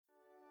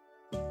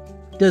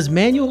Does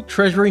manual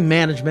treasury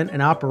management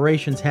and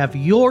operations have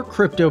your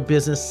crypto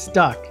business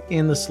stuck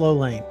in the slow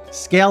lane?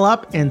 Scale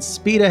up and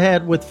speed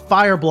ahead with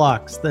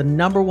Fireblocks, the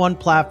 #1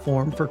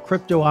 platform for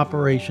crypto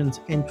operations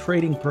and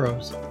trading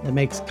pros that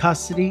makes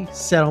custody,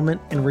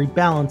 settlement, and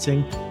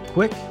rebalancing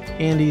quick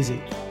and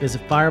easy.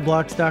 Visit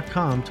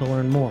fireblocks.com to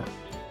learn more.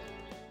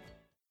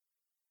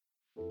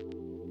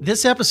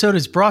 This episode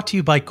is brought to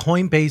you by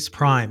Coinbase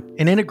Prime,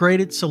 an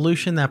integrated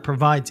solution that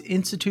provides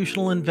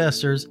institutional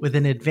investors with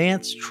an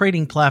advanced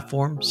trading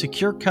platform,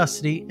 secure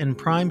custody, and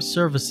prime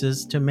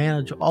services to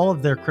manage all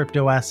of their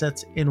crypto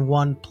assets in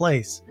one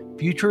place.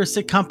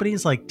 Futuristic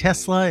companies like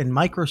Tesla and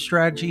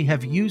MicroStrategy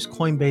have used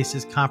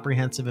Coinbase's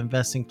comprehensive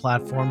investing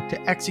platform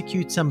to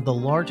execute some of the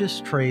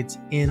largest trades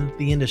in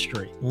the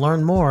industry.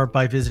 Learn more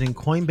by visiting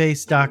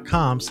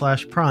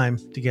coinbase.com/prime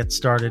to get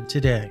started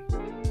today.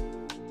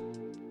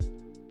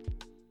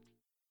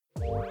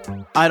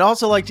 I'd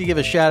also like to give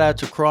a shout out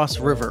to Cross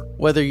River.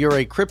 Whether you're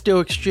a crypto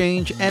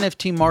exchange,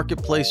 NFT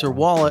marketplace, or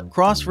wallet,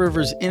 Cross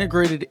River's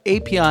integrated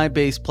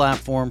API-based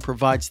platform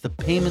provides the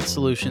payment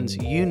solutions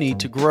you need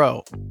to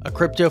grow. A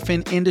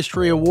CryptoFin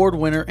Industry Award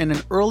winner and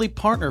an early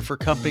partner for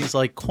companies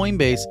like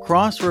Coinbase,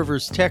 Cross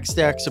River's tech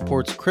stack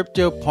supports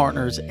crypto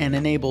partners and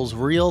enables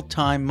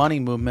real-time money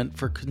movement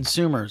for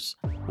consumers.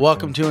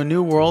 Welcome to a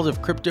new world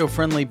of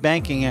crypto-friendly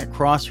banking at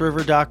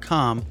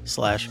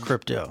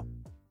crossriver.com/crypto.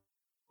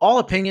 All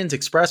opinions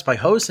expressed by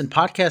hosts and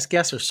podcast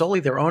guests are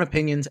solely their own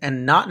opinions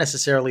and not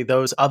necessarily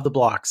those of the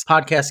blocks.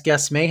 Podcast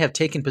guests may have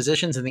taken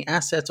positions in the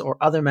assets or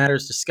other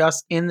matters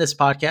discussed in this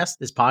podcast.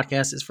 This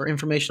podcast is for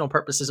informational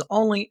purposes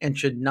only and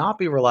should not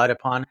be relied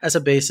upon as a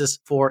basis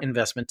for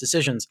investment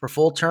decisions. For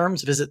full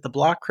terms, visit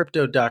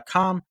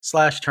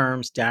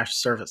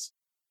theblockcrypto.com/terms-service.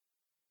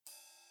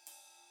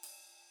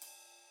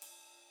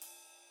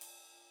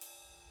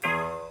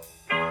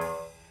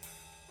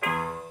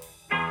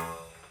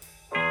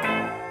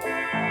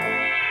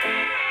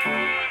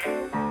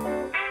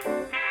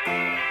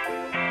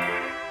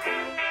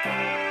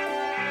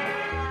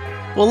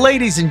 Well,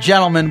 ladies and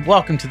gentlemen,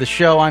 welcome to the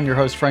show. I'm your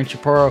host, Frank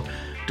Chaparro,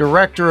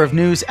 Director of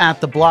News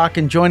at The Block.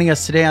 And joining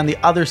us today on the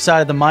other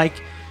side of the mic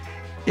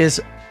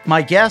is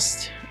my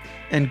guest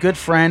and good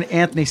friend,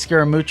 Anthony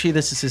Scaramucci.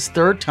 This is his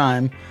third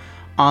time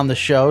on the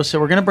show. So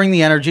we're going to bring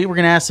the energy. We're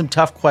going to ask some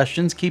tough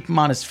questions, keep him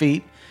on his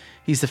feet.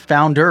 He's the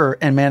founder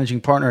and managing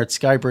partner at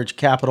Skybridge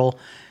Capital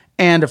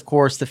and, of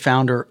course, the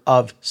founder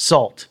of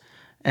SALT.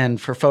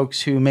 And for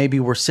folks who maybe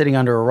were sitting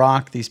under a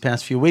rock these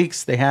past few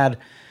weeks, they had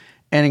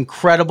an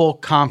incredible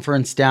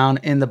conference down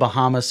in the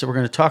Bahamas. So we're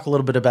going to talk a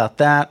little bit about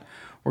that.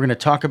 We're going to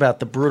talk about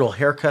the brutal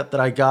haircut that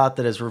I got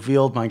that has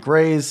revealed my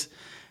grays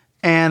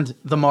and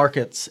the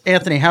markets.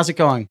 Anthony, how's it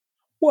going?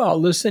 Well,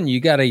 listen, you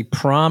got a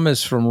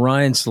promise from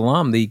Ryan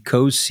Salam, the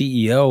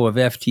co-CEO of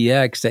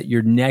FTX, that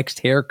your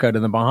next haircut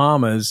in the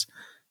Bahamas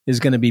is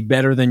going to be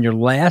better than your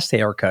last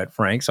haircut,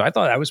 Frank. So I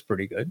thought that was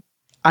pretty good.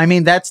 I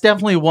mean, that's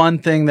definitely one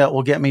thing that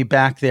will get me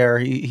back there.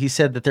 He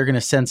said that they're going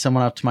to send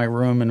someone up to my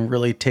room and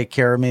really take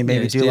care of me.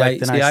 Maybe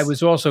I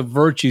was also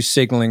virtue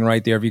signaling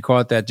right there. If you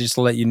caught that, just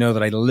to let you know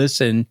that I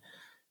listen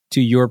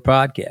to your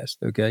podcast.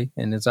 Okay.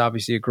 And it's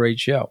obviously a great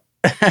show.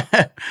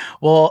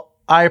 Well,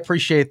 I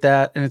appreciate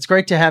that. And it's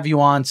great to have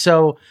you on.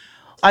 So,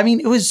 I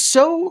mean, it was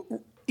so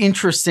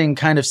interesting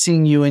kind of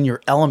seeing you in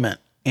your element,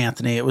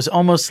 Anthony. It was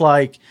almost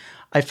like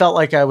I felt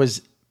like I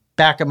was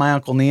back at my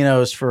Uncle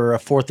Nino's for a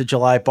 4th of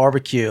July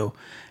barbecue.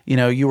 You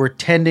know, you were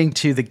tending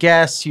to the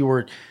guests.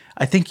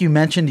 I think you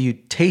mentioned you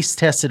taste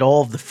tested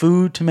all of the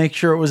food to make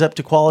sure it was up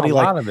to quality. A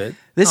lot of it.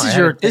 This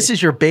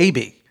is your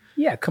baby.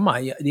 Yeah, come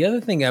on. The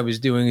other thing I was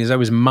doing is I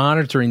was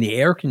monitoring the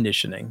air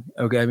conditioning.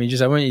 Okay. I mean,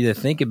 I want you to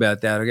think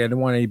about that. Okay. I didn't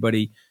want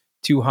anybody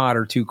too hot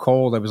or too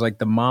cold. I was like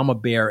the mama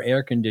bear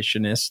air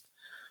conditionist.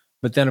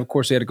 But then, of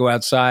course, I had to go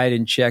outside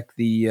and check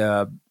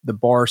the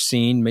bar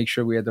scene, make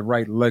sure we had the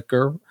right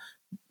liquor,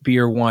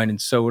 beer, wine, and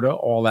soda,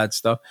 all that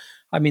stuff.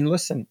 I mean,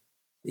 listen,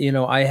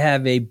 I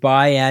have a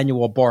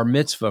biannual bar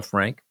mitzvah,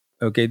 Frank.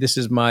 Okay, this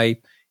is my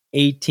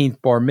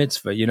 18th bar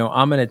mitzvah.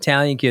 I'm an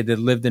Italian kid that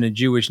lived in a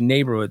Jewish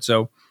neighborhood.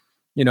 So,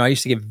 I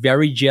used to get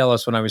very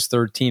jealous when I was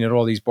 13 at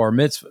all these bar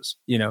mitzvahs,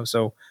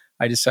 So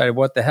I decided,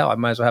 what the hell? I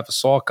might as well have a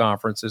SALT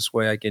conference. This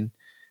way I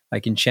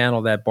can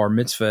channel that bar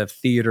mitzvah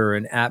theater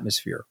and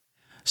atmosphere.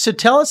 So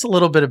tell us a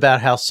little bit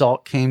about how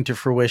SALT came to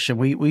fruition.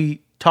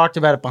 We talked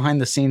about it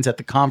behind the scenes at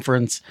the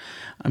conference.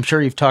 I'm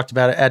sure you've talked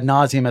about it ad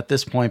nauseum at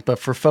this point, but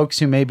for folks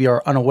who maybe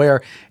are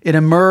unaware, it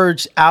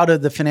emerged out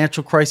of the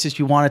financial crisis.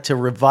 You wanted to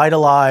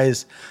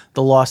revitalize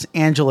the Los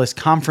Angeles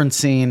conference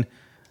scene.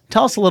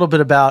 Tell us a little bit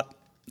about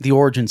the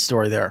origin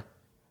story there.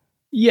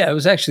 Yeah, it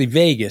was actually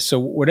Vegas. So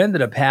what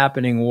ended up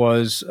happening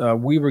was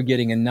we were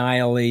getting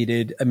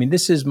annihilated. I mean,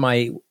 this is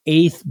my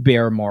 8th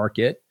bear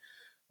market,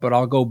 but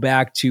I'll go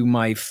back to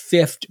my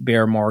 5th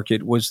bear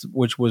market,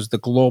 which was the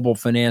global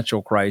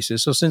financial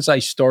crisis. So since I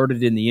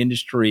started in the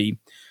industry,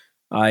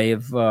 I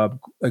have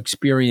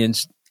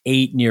experienced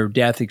 8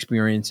 near-death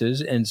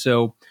experiences. And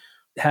so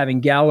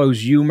having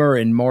gallows humor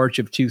in March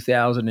of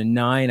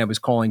 2009, I was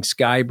calling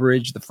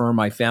Skybridge, the firm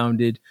I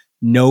founded,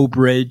 No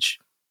Bridge.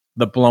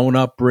 the blown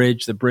up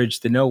bridge, the bridge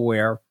to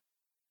nowhere.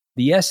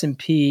 The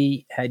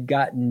S&P had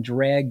gotten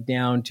dragged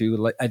down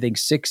to, I think,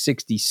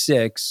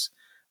 666.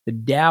 The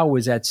Dow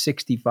was at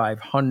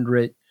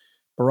 6,500.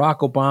 Barack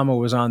Obama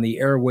was on the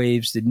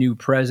airwaves, the new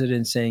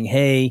president, saying,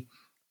 hey,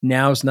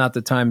 now's not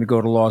the time to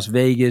go to Las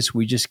Vegas.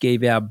 We just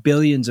gave out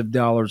billions of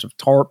dollars of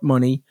TARP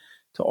money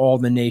to all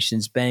the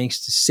nation's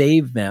banks to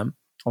save them,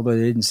 although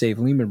they didn't save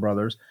Lehman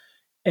Brothers.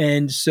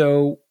 And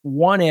so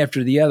one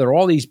after the other,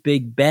 all these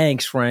big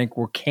banks, Frank,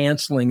 were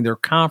canceling their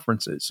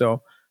conferences.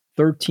 So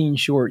 13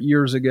 short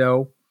years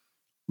ago,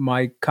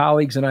 my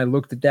colleagues and I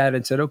looked at that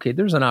and said, okay,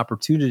 there's an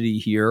opportunity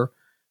here.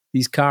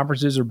 These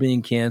conferences are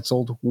being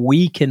canceled.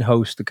 We can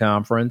host the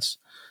conference.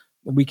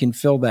 We can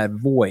fill that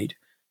void.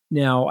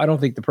 Now, I don't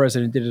think the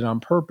president did it on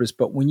purpose,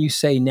 but when you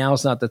say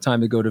now's not the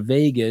time to go to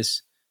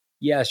Vegas,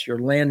 yes, you're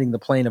landing the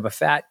plane of a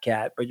fat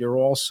cat, but you're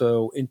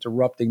also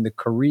interrupting the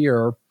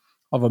career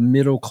of a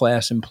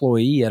middle-class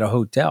employee at a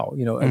hotel,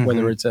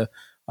 whether it's a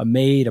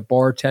maid, a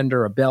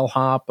bartender, a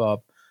bellhop,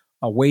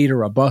 a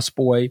waiter, a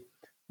busboy,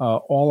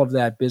 all of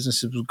that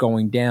business was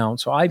going down.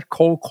 So I've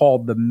cold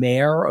called the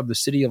mayor of the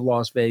city of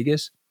Las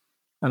Vegas,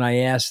 and I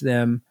asked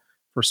them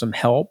for some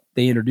help.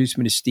 They introduced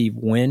me to Steve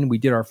Wynn. We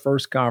did our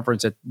first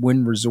conference at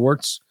Wynn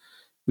Resorts.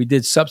 We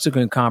did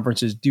subsequent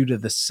conferences due to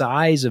the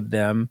size of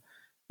them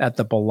at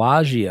the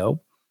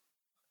Bellagio.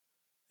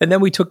 And then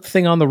we took the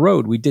thing on the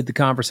road. We did the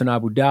conference in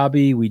Abu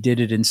Dhabi. We did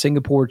it in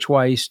Singapore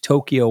twice,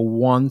 Tokyo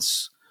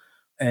once.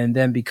 And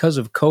then because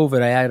of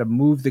COVID, I had to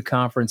move the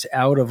conference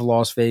out of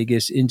Las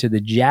Vegas into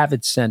the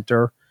Javits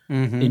Center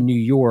in New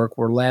York,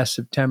 where last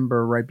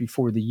September, right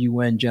before the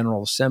UN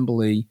General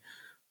Assembly,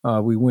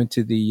 we went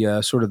to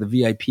the sort of the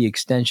VIP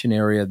extension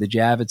area, the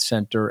Javits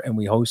Center, and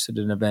we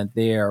hosted an event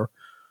there.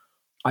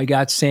 I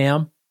got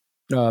Sam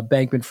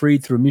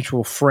Bankman-Fried through a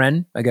mutual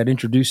friend. I got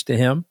introduced to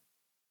him.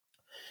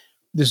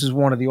 This is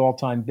one of the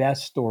all-time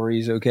best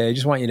stories, okay? I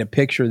just want you to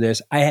picture this.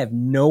 I have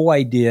no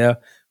idea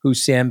who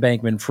Sam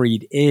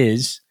Bankman-Fried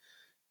is.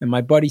 And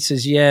my buddy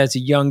says, yeah, it's a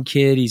young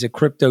kid. He's a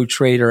crypto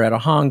trader out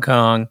of Hong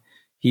Kong.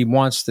 He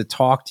wants to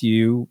talk to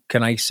you.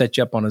 Can I set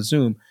you up on a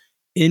Zoom?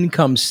 In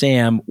comes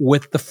Sam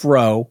with the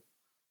fro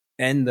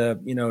and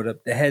the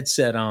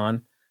headset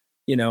on,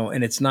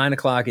 and it's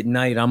 9:00 at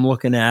night. I'm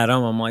looking at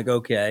him. I'm like,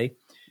 okay.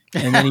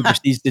 And then he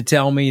proceeds to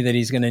tell me that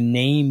he's going to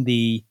name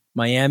the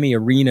Miami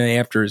Arena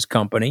after his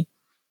company.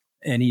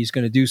 And he's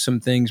going to do some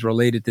things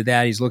related to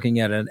that. He's looking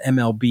at an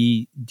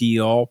MLB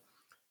deal,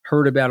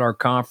 heard about our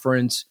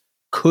conference.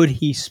 Could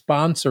he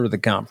sponsor the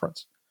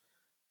conference?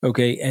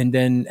 Okay. And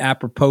then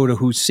apropos to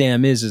who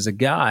Sam is as a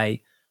guy,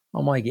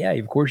 I'm like, yeah,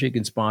 of course you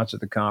can sponsor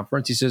the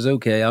conference. He says,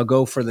 okay, I'll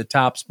go for the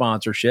top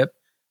sponsorship.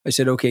 I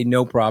said, okay,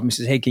 no problem. He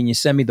says, hey, can you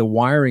send me the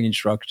wiring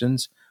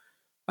instructions?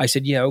 I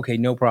said, yeah, okay,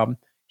 no problem.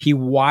 He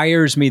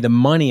wires me the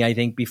money, I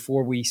think,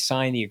 before we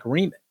sign the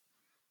agreement.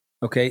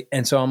 Okay.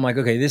 And so I'm like,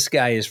 okay, this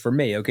guy is for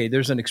me. Okay.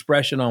 There's an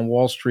expression on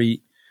Wall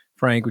Street,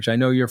 Frank, which I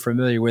know you're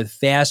familiar with.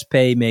 Fast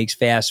pay makes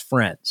fast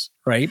friends,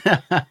 right?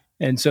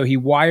 And so he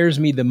wires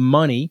me the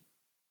money.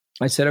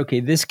 I said, okay,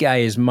 this guy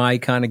is my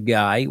kind of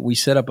guy. We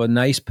set up a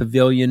nice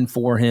pavilion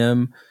for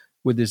him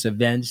with his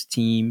events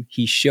team.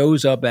 He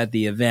shows up at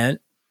the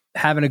event,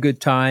 having a good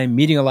time,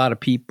 meeting a lot of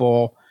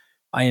people.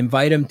 I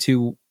invite him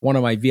to one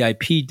of my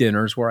VIP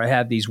dinners where I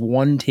have these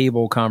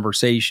one-table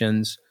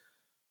conversations.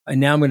 And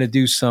now I'm going to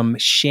do some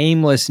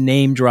shameless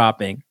name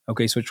dropping.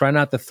 Okay, so try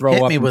not to throw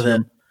Hit up. me with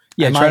it.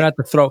 Yeah, try not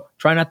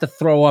to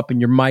throw up in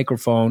your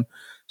microphone.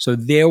 So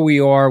there we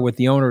are with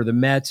the owner of the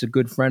Mets, a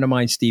good friend of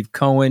mine, Steve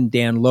Cohen,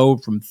 Dan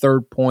Loeb from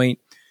Third Point,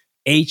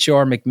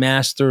 H.R.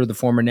 McMaster, the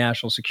former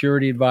National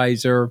Security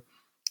Advisor,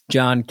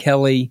 John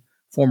Kelly,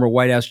 former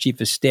White House Chief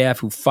of Staff,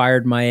 who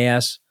fired my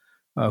ass,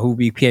 who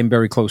we became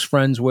very close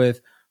friends with,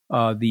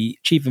 the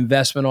Chief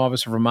Investment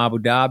Officer from Abu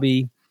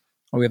Dhabi.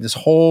 We have this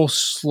whole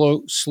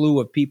slew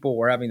of people.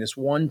 We're having this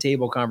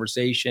one-table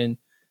conversation.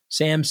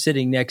 Sam's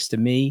sitting next to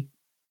me.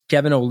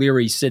 Kevin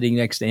O'Leary sitting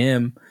next to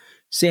him.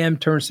 Sam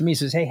turns to me and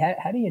says, hey,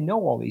 how do you know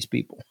all these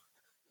people?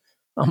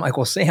 I'm like,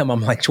 well, Sam,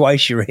 I'm like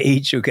twice your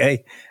age,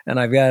 okay? And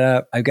I've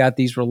got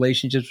these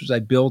relationships which I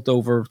built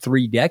over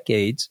 3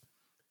 decades.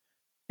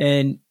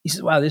 And he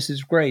says, wow, this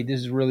is great. This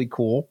is really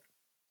cool.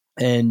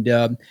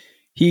 And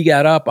he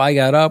got up, I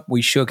got up.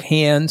 We shook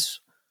hands.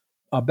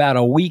 About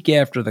a week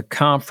after the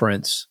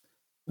conference,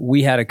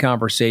 we had a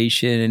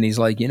conversation, and he's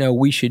like,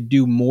 we should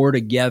do more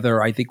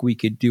together. I think we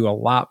could do a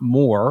lot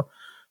more.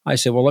 I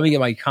said, well, let me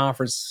get my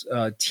conference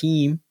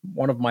team.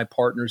 One of my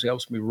partners who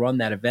helps me run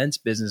that events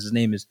business, his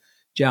name is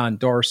John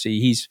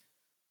Darcy. He's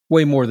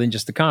way more than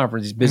just the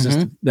conference. He's a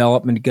business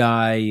development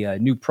guy,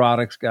 new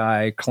products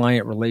guy,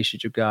 client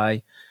relationship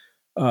guy.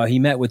 He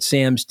met with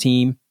Sam's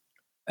team.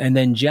 And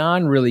then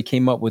John really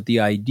came up with the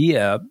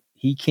idea.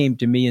 He came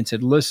to me and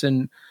said,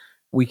 listen,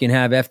 we can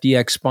have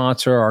FDX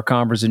sponsor our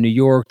conference in New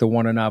York, the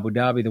one in Abu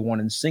Dhabi, the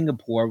one in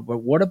Singapore. But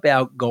what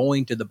about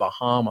going to the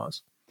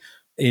Bahamas?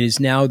 It is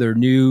now their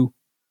new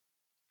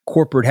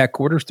corporate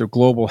headquarters, their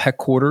global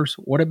headquarters.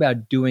 What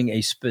about doing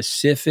a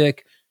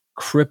specific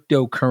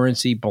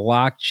cryptocurrency,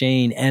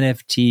 blockchain,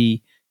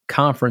 NFT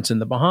conference in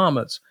the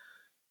Bahamas.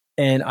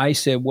 And I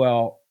said,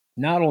 well,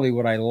 not only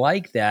would I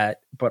like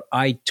that, but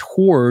I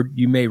toured,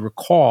 you may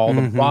recall,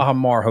 the Baha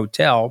Mar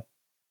Hotel,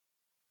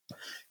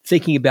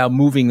 thinking about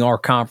moving our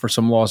conference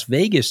from Las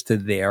Vegas to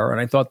there.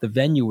 And I thought the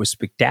venue was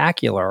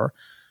spectacular.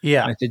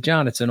 Yeah. I said,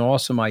 John, it's an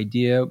awesome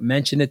idea.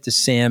 Mention it to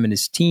Sam and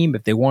his team.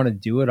 If they want to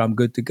do it, I'm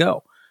good to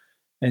go.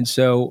 And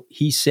so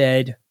he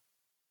said,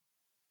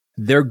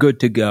 they're good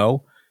to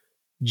go.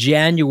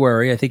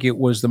 January, I think it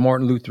was the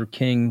Martin Luther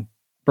King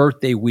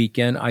birthday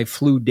weekend, I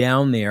flew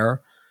down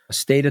there,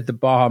 stayed at the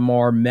Baha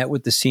Mar, met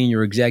with the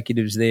senior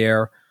executives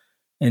there.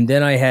 And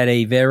then I had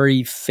a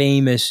very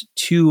famous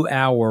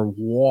 2-hour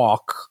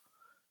walk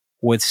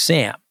with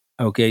Sam.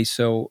 Okay,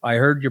 so I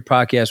heard your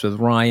podcast with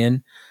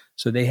Ryan.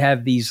 So they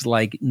have these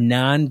like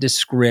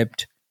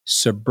nondescript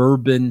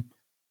suburban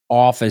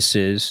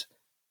offices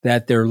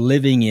that they're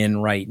living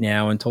in right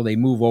now until they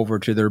move over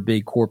to their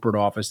big corporate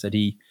office that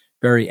he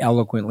very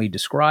eloquently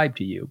described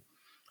to you.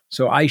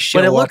 So I show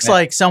up. But it looks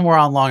like somewhere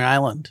on Long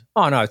Island.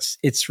 Oh, no,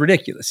 it's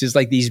ridiculous. It's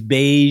like these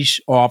beige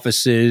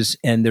offices,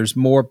 and there's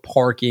more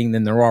parking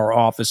than there are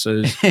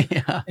offices.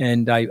 Yeah.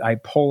 And I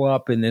pull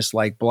up in this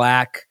like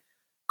black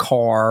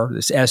car,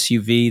 this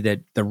SUV that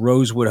the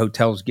Rosewood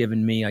Hotel's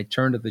given me. I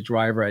turned to the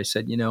driver. I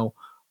said, I'll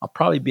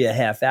probably be a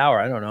half hour.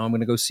 I don't know. I'm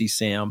going to go see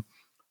Sam.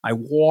 I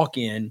walk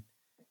in.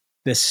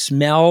 The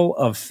smell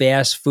of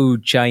fast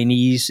food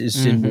Chinese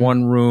is in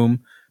one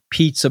room.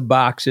 Pizza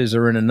boxes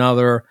are in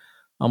another.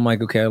 I'm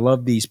like, okay, I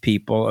love these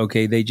people.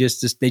 Okay, they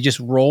just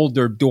rolled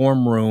their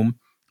dorm room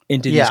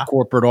into these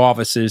corporate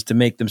offices to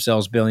make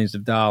themselves billions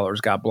of dollars.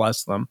 God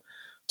bless them.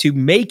 To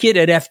make it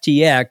at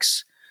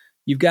FTX,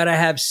 you've got to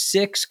have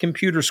 6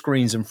 computer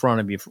screens in front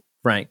of you,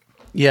 Frank.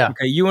 Yeah.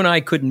 Okay, you and I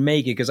couldn't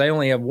make it because I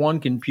only have one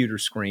computer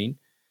screen.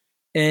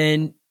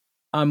 And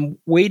I'm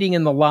waiting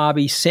in the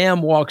lobby.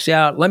 Sam walks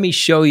out. Let me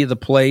show you the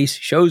place.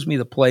 Shows me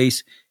the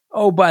place.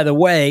 Oh, by the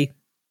way,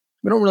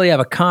 we don't really have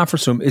a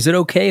conference room. Is it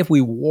okay if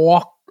we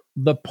walk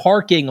the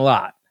parking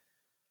lot?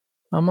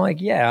 I'm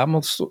like, yeah, I'm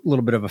a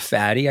little bit of a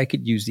fatty. I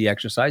could use the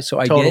exercise. So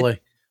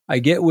I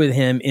get with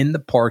him in the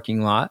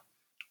parking lot,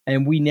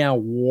 and we now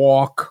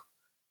walk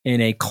in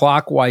a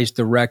clockwise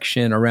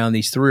direction around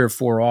these 3 or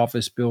 4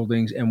 office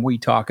buildings, and we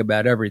talk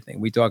about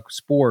everything. We talk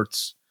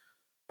sports,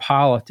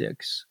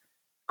 politics,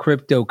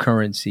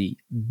 cryptocurrency,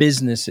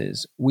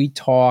 businesses. We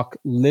talk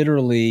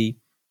literally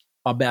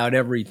about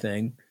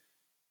everything.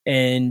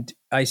 And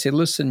I said,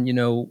 listen,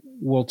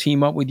 we'll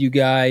team up with you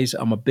guys.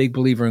 I'm a big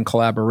believer in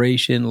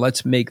collaboration.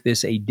 Let's make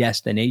this a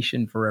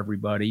destination for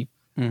everybody.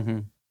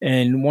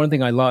 And one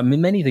thing I love,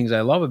 many things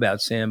I love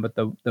about Sam, but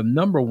the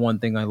number one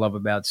thing I love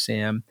about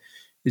Sam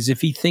is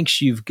if he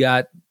thinks you've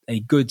got a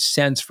good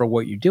sense for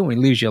what you're doing,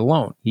 he leaves you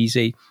alone. He's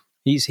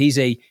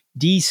a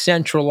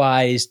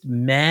decentralized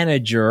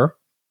manager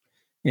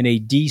in a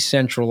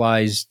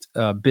decentralized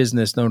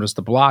business known as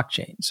the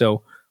blockchain.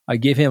 So I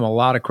give him a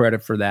lot of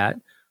credit for that.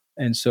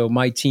 And so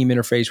my team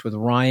interfaced with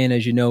Ryan,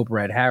 as you know,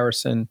 Brad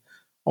Harrison,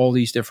 all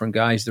these different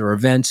guys. They're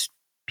events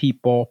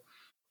people.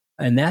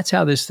 And that's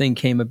how this thing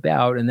came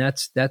about. And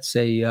that's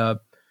a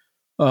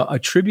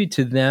tribute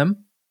to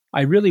them.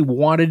 I really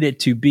wanted it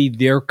to be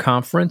their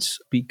conference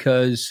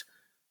because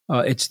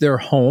it's their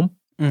home.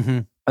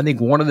 I think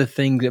one of the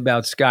things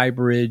about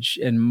Skybridge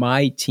and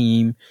my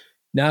team,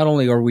 not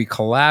only are we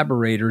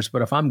collaborators,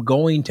 but if I'm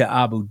going to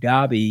Abu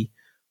Dhabi,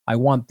 I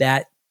want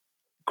that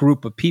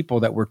group of people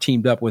that we're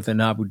teamed up with in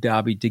Abu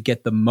Dhabi to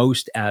get the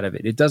most out of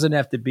it. It doesn't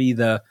have to be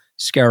the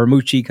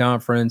Scaramucci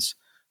conference,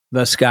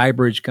 the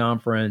Skybridge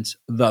conference,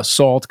 the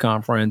SALT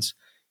conference.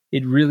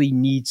 It really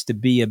needs to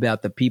be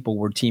about the people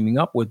we're teaming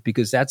up with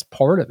because that's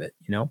part of it,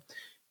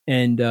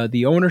 And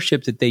the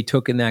ownership that they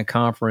took in that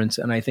conference,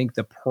 and I think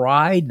the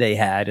pride they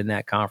had in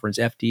that conference,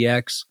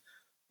 FTX,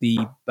 the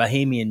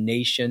Bahamian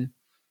nation,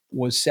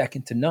 was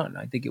second to none.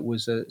 I think it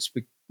was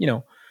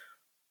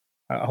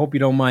I hope you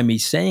don't mind me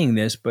saying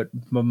this, but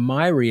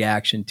my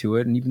reaction to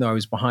it, and even though I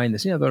was behind the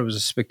scene, I thought it was a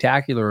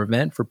spectacular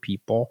event for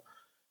people.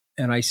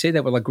 And I say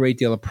that with a great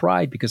deal of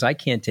pride because I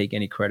can't take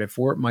any credit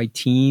for it. My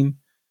team,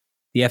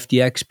 the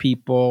FTX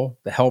people,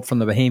 the help from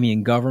the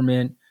Bahamian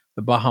government,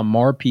 the Baha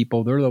Mar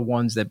people, they're the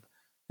ones that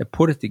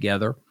put it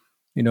together.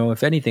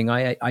 If anything,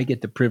 I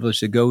get the privilege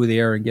to go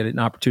there and get an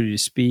opportunity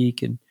to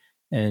speak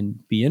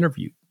and be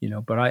interviewed.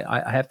 But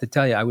I have to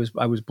tell you, I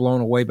was blown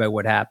away by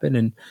what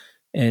happened,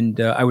 and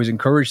I was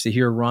encouraged to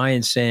hear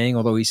Ryan saying,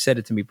 although he said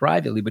it to me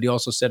privately, but he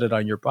also said it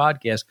on your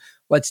podcast,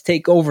 let's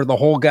take over the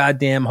whole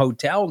goddamn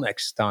hotel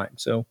next time.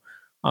 So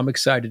I'm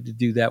excited to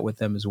do that with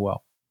them as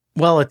well.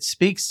 Well, it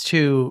speaks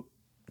to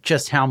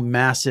just how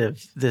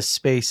massive this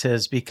space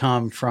has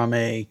become from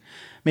a,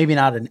 maybe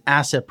not an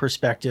asset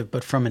perspective,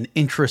 but from an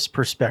interest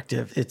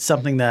perspective. It's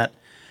something that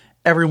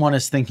everyone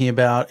is thinking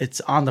about.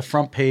 It's on the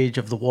front page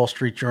of the Wall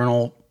Street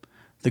Journal,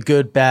 the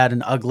good, bad,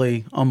 and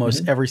ugly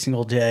almost every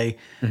single day.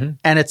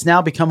 And it's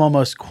now become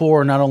almost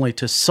core not only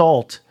to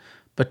SALT,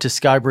 but to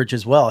Skybridge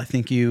as well. I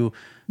think you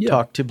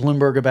talked to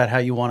Bloomberg about how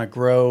you want to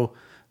grow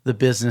the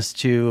business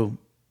to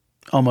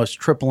almost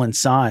triple in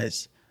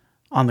size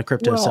on the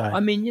crypto Well, side? I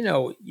mean,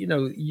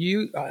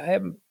 I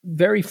am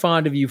very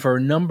fond of you for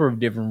a number of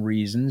different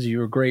reasons.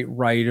 You're a great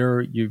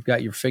writer. You've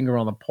got your finger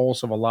on the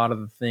pulse of a lot of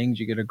the things.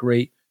 You get a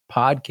great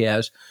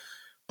podcast.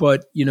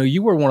 But,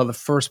 you were one of the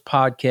first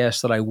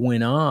podcasts that I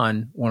went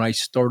on when I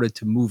started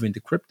to move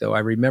into crypto. I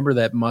remember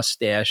that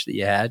mustache that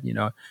you had.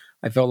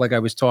 I felt like I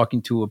was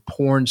talking to a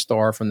porn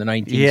star from the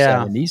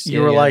Yeah. 1970s.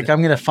 You were like,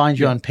 I'm going to find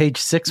you yeah. on page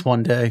 6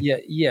 one day.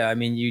 Yeah. I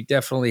mean, you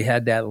definitely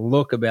had that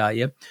look about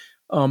you.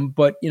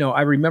 But,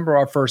 I remember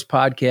our first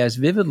podcast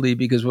vividly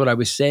because what I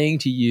was saying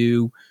to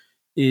you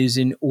is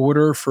in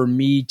order for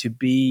me to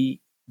be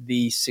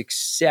the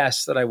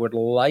success that I would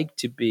like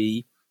to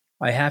be,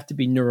 I have to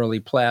be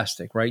neurally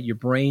plastic, right? Your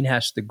brain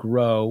has to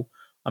grow.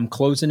 I'm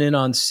closing in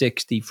on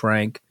 60,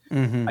 Frank.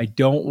 Mm-hmm. I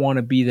don't want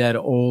to be that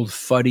old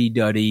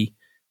fuddy-duddy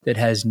that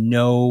has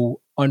no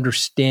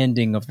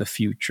understanding of the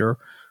future.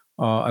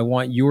 I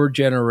want your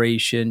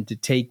generation to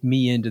take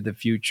me into the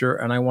future,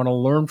 and I want to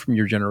learn from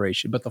your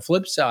generation. But the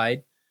flip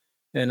side,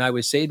 and I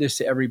would say this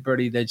to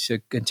everybody that's a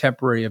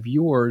contemporary of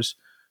yours,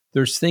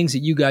 there's things that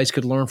you guys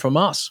could learn from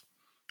us.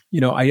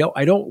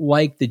 I don't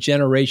like the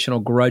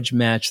generational grudge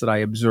match that I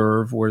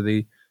observe where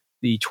the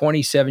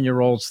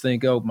 27-year-olds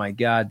think, oh my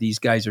God, these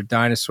guys are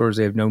dinosaurs.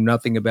 They know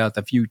nothing about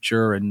the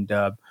future and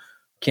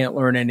can't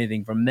learn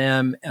anything from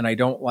them. And I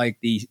don't like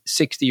the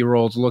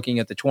 60-year-olds looking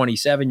at the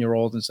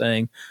 27-year-olds and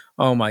saying,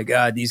 oh my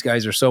God, these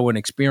guys are so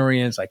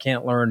inexperienced. I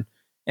can't learn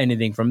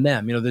anything from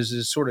them. There's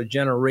this sort of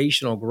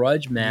generational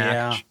grudge match.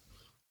 Yeah.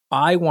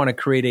 I want to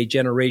create a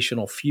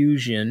generational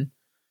fusion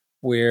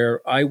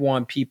where I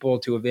want people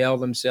to avail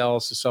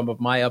themselves to some of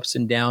my ups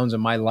and downs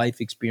and my life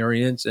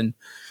experience and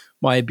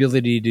my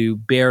ability to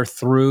bear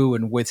through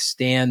and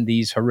withstand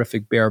these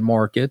horrific bear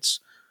markets.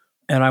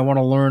 And I want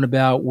to learn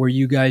about where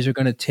you guys are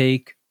going to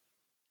take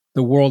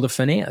the world of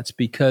finance,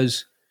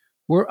 because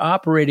we're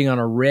operating on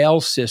a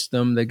rail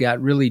system that got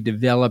really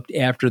developed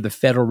after the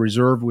Federal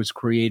Reserve was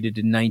created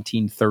in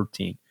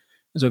 1913.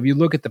 So if you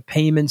look at the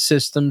payment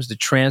systems, the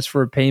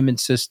transfer payment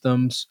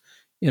systems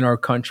in our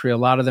country, a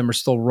lot of them are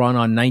still run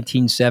on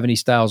 1970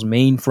 styles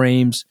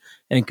mainframes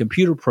and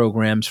computer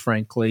programs,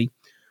 frankly.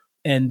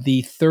 And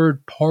the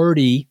third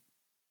party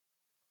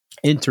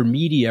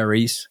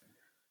intermediaries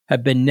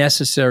have been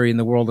necessary in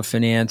the world of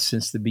finance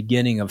since the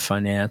beginning of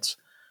finance.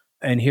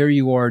 And here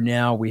you are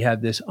now, we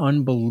have this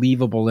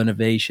unbelievable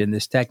innovation,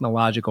 this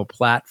technological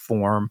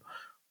platform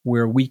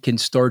where we can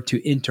start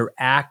to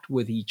interact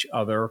with each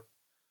other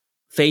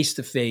face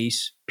to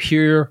face,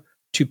 peer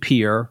to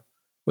peer,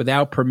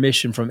 without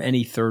permission from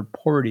any third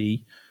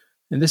party.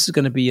 And this is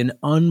going to be an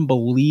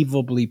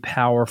unbelievably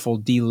powerful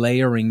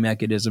delayering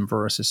mechanism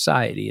for our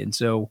society. And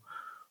so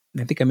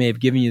I think I may have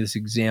given you this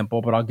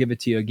example, but I'll give it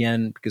to you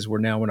again because we're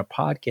now in a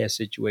podcast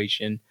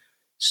situation.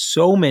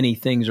 So many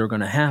things are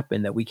going to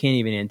happen that we can't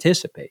even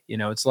anticipate.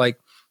 It's like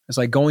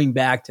going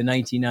back to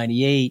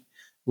 1998,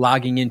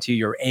 logging into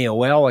your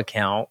AOL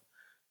account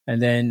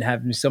and then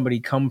having somebody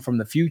come from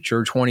the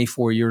future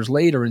 24 years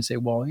later and say,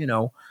 well,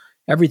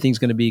 everything's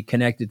going to be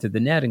connected to the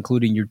net,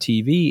 including your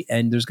TV.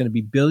 And there's going to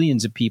be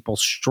billions of people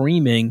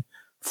streaming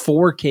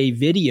 4K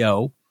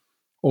video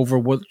over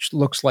what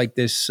looks like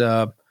this,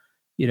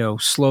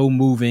 slow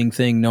moving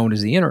thing known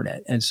as the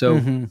internet. And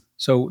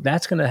so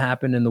that's going to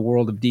happen in the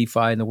world of DeFi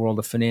and the world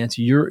of finance.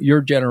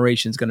 Your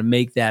generation is going to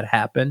make that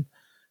happen.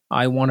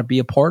 I want to be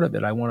a part of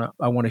it. I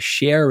want to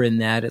share in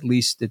that, at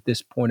least at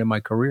this point in my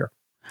career.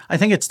 I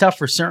think it's tough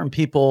for certain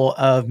people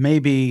of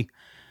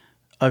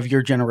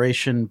your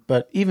generation,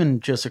 but even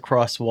just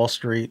across Wall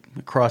Street,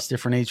 across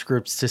different age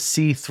groups, to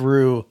see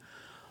through,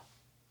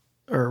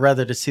 or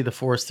rather to see the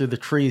forest through the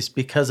trees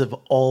because of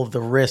all of the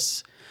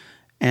risks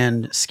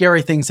and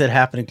scary things that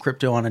happen in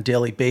crypto on a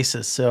daily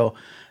basis. So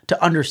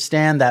to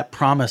understand that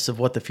promise of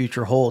what the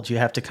future holds, you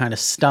have to kind of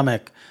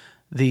stomach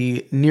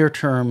the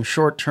near-term,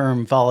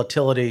 short-term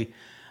volatility.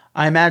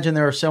 I imagine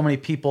there are so many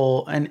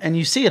people, and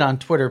you see it on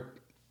Twitter,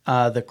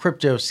 the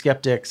crypto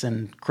skeptics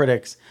and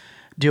critics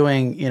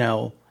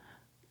doing,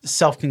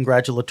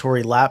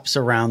 self-congratulatory laps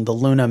around the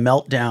Luna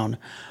meltdown.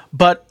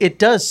 But it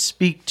does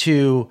speak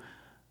to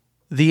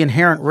the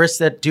inherent risks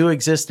that do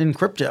exist in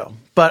crypto.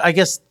 But I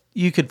guess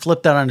you could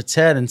flip that on its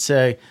head and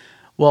say,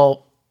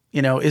 well,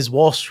 is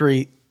Wall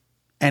Street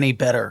any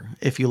better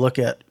if you look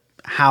at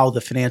how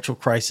the financial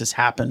crisis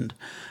happened,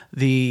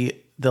 the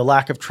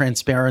lack of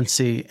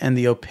transparency and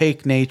the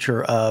opaque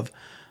nature of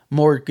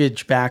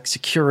mortgage-backed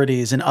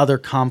securities and other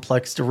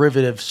complex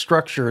derivative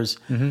structures.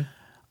 Mm-hmm.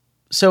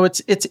 So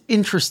it's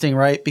interesting,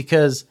 right?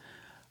 Because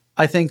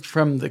I think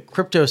from the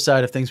crypto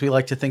side of things, we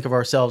like to think of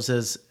ourselves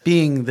as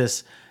being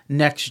this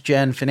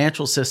next-gen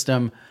financial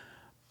system,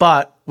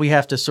 but we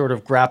have to sort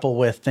of grapple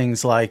with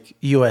things like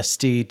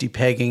USD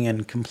depegging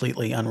and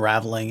completely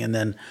unraveling, and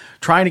then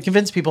trying to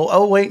convince people,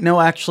 oh, wait, no,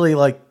 actually,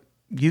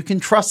 you can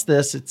trust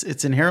this.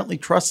 It's inherently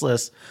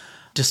trustless,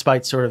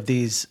 despite sort of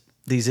these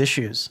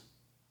issues.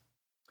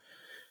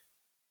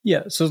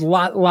 Yeah, so there's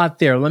a lot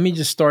there. Let me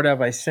just start out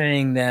by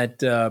saying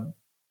that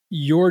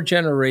your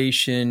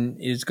generation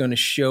is going to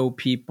show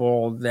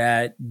people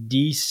that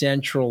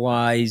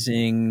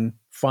decentralizing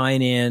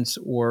finance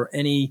or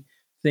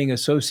anything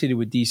associated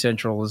with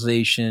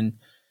decentralization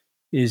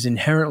is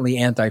inherently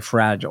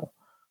anti-fragile.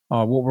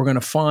 What we're going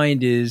to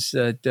find is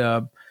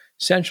that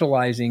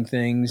centralizing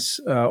things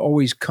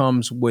always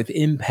comes with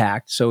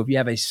impact. So if you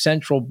have a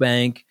central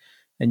bank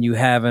and you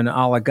have an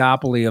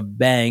oligopoly of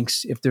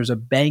banks, if there's a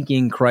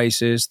banking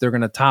crisis, they're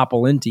going to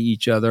topple into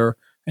each other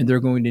and they're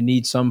going to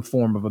need some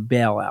form of a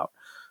bailout.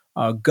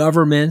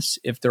 Governments,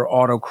 if they're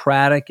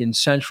autocratic and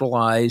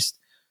centralized,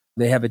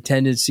 they have a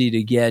tendency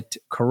to get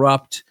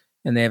corrupt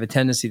and they have a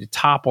tendency to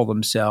topple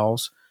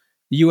themselves.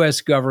 The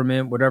U.S.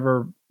 government,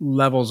 whatever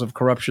levels of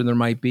corruption there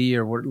might be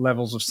or what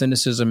levels of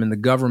cynicism in the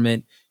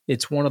government,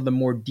 it's one of the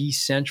more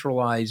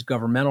decentralized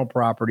governmental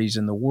properties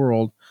in the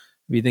world.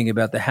 If you think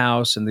about the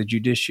House and the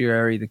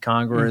judiciary, the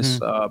Congress,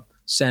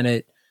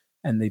 Senate,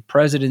 and the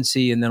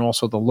presidency, and then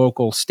also the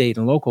local, state,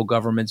 and local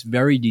governments,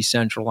 very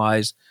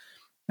decentralized.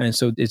 And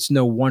so it's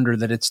no wonder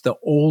that it's the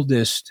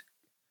oldest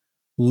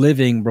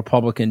living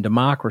Republican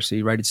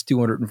democracy, right? It's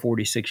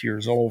 246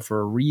 years old for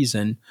a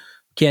reason.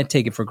 Can't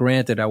take it for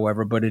granted,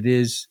 however, but it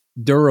is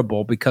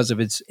durable because of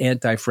its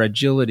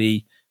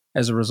anti-fragility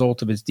as a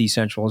result of its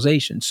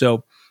decentralization.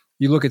 So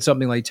you look at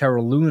something like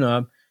Terra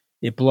Luna,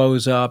 it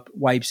blows up,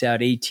 wipes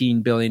out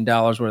 $18 billion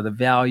worth of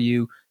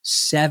value,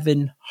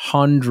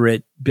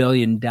 $700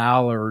 billion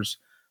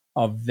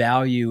of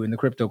value in the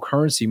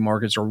cryptocurrency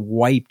markets are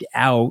wiped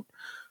out.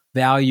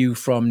 Value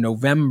from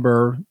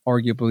November,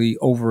 arguably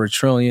over $1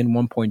 trillion,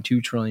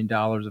 $1.2 trillion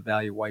of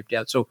value wiped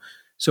out.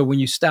 So when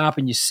you stop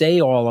and you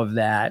say all of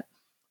that,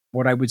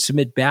 what I would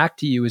submit back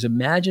to you is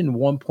imagine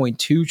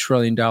 $1.2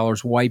 trillion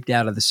wiped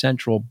out of the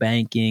central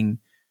banking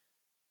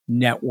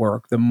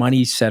network, the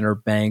money center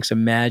banks.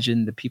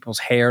 Imagine the people's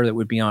hair that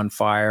would be on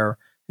fire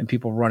and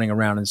people running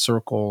around in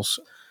circles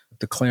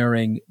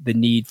declaring the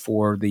need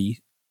for the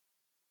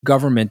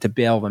government to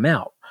bail them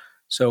out.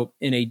 So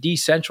in a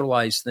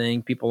decentralized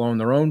thing, people own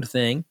their own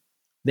thing.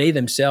 They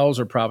themselves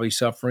are probably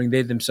suffering.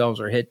 They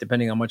themselves are hit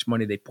depending on how much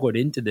money they put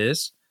into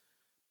this.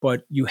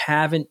 But you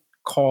haven't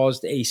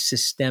caused a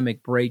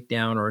systemic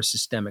breakdown or a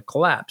systemic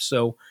collapse.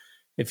 So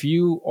if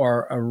you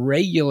are a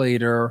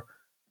regulator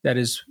that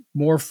is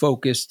more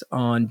focused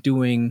on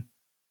doing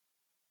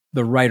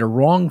the right or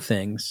wrong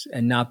things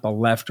and not the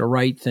left or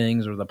right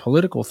things or the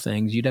political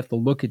things, you'd have to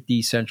look at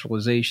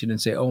decentralization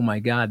and say, oh my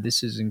God,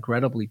 this is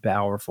incredibly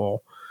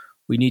powerful.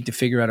 We need to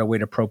figure out a way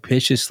to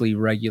propitiously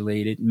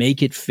regulate it,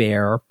 make it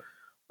fair,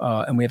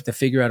 and we have to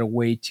figure out a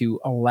way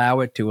to allow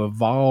it to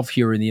evolve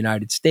here in the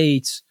United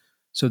States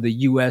so the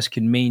U.S.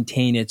 can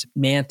maintain its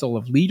mantle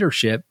of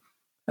leadership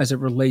as it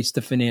relates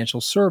to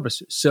financial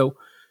services.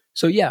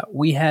 So yeah,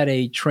 we had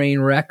a train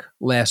wreck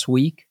last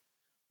week,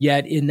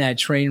 yet in that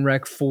train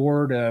wreck,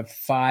 $4 to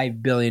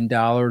 $5 billion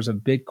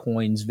of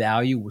Bitcoin's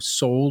value was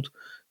sold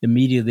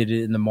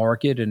immediately in the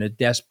market in a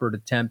desperate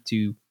attempt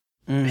to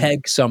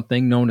peg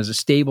something known as a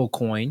stable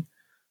coin.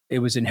 It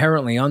was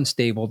inherently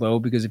unstable, though,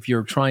 because if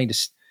you're trying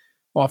to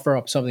offer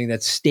up something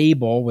that's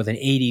stable with an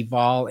 80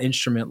 vol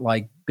instrument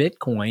like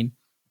Bitcoin,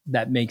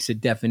 that makes it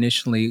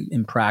definitionally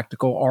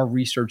impractical. Our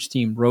research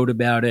team wrote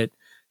about it,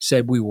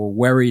 said we were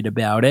worried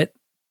about it.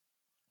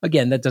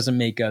 Again, that doesn't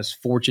make us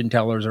fortune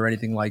tellers or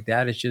anything like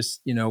that. It's just,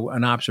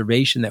 an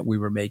observation that we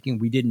were making.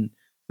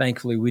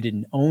 Thankfully, we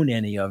didn't own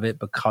any of it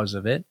because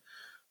of it,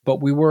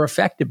 but we were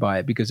affected by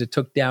it because it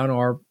took down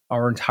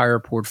our entire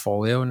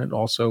portfolio and it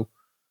also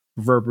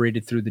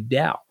reverberated through the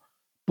Dow.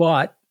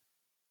 But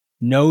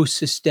no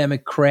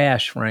systemic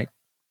crash, Frank.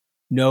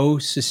 No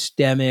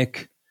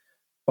systemic,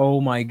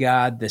 oh my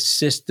God, the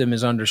system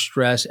is under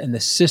stress and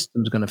the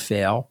system's going to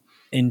fail.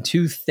 In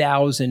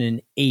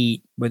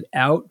 2008,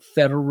 without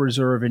Federal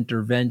Reserve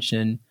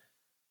intervention,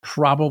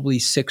 probably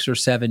 6 or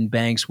 7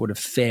 banks would have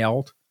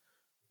failed.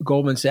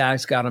 Goldman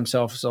Sachs got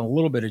themselves in a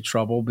little bit of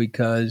trouble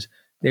because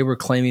they were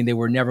claiming they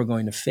were never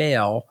going to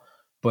fail,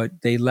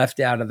 but they left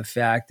out of the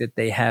fact that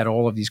they had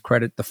all of these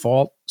credit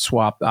default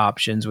swap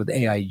options with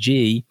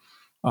AIG,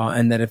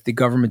 and that if the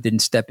government didn't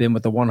step in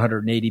with the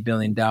 $180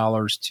 billion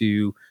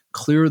to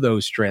clear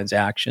those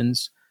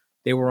transactions,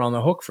 they were on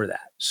the hook for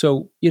that.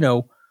 So,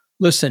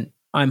 listen,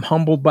 I'm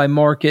humbled by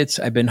markets.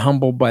 I've been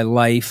humbled by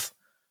life.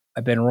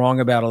 I've been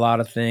wrong about a lot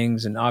of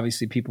things. And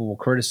obviously people will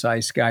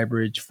criticize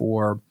Skybridge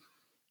for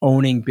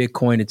owning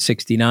Bitcoin at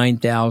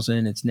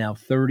 69,000. It's now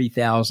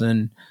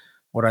 30,000.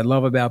 What I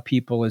love about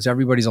people is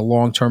everybody's a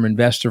long-term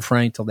investor,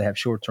 Frank, till they have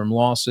short-term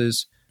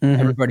losses.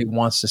 Everybody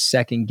wants to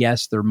second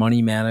guess their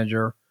money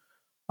manager.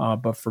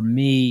 But for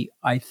me,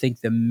 I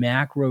think the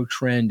macro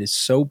trend is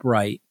so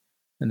bright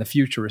and the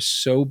future is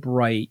so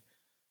bright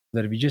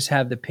that if you just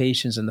have the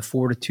patience and the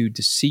fortitude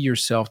to see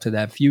yourself to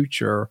that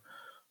future,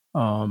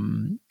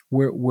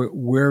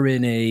 we're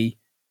in a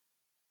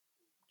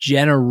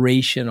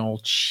generational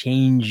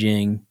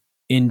changing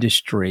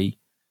industry,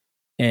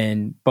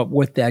 but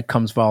with that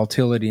comes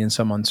volatility and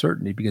some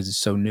uncertainty because it's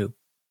so new.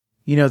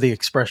 You know the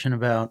expression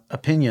about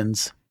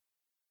opinions.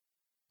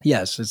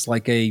 Yes, it's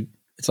like a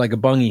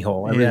bungy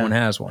hole. Everyone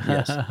has one.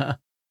 Yes.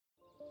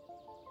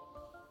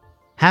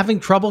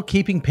 Having trouble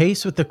keeping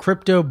pace with the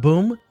crypto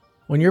boom?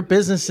 When your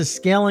business is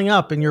scaling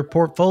up and your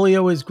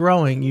portfolio is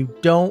growing, you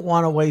don't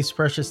want to waste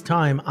precious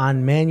time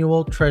on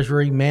manual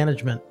treasury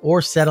management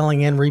or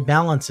settling and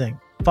rebalancing.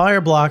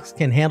 Fireblocks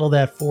can handle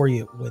that for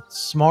you with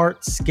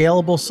smart,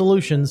 scalable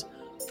solutions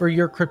for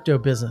your crypto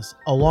business,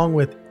 along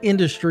with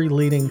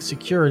industry-leading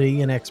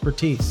security and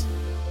expertise.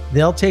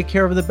 They'll take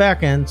care of the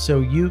back end so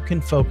you can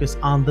focus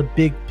on the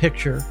big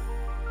picture.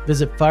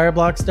 Visit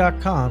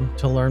fireblocks.com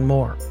to learn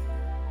more.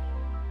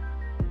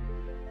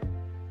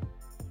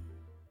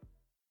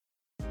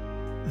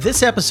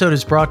 This episode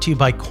is brought to you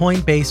by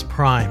Coinbase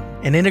Prime,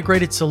 an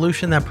integrated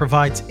solution that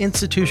provides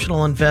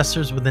institutional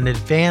investors with an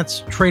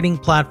advanced trading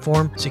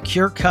platform,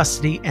 secure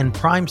custody, and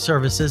prime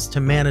services to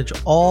manage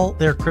all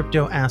their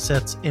crypto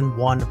assets in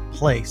one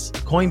place.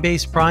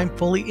 Coinbase Prime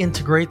fully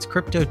integrates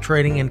crypto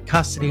trading and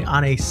custody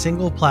on a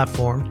single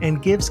platform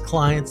and gives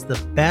clients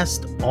the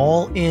best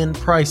all-in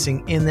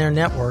pricing in their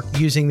network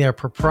using their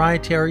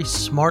proprietary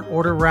smart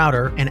order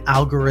router and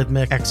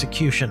algorithmic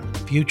execution.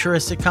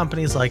 Futuristic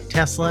companies like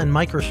Tesla and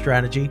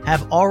MicroStrategy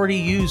have already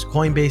used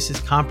Coinbase's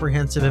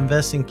comprehensive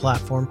investing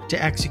platform to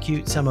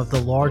execute some of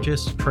the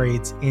largest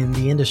trades in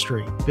the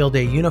industry. Build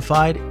a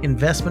unified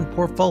investment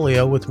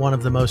portfolio with one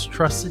of the most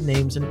trusted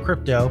names in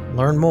crypto.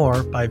 Learn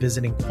more by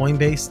visiting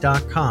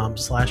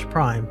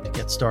coinbase.com/prime to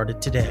get started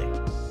today.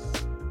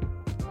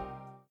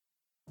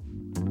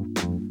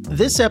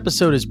 This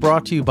episode is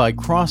brought to you by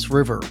Cross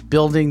River.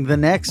 Building the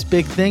next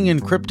big thing in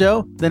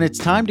crypto? Then it's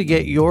time to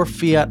get your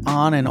fiat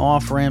on and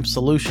off ramp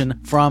solution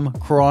from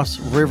Cross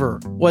River.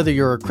 Whether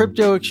you're a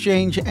crypto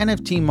exchange,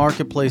 NFT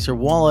marketplace, or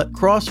wallet,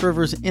 Cross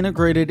River's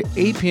integrated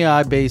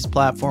API-based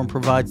platform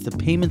provides the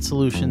payment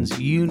solutions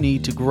you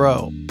need to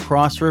grow.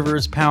 Cross River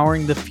is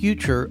powering the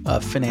future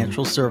of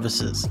financial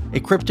services. A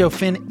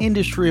CryptoFin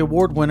industry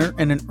award winner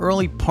and an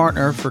early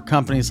partner for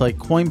companies like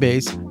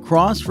Coinbase,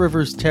 Cross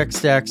River's tech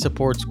stack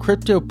supports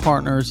crypto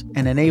partners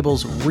and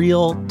enables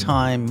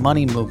real-time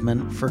money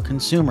movement for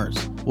consumers.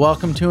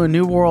 Welcome to a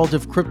new world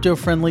of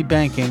crypto-friendly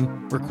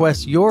banking.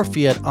 Request your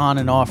fiat on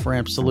and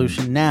off-ramp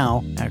solution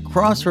now at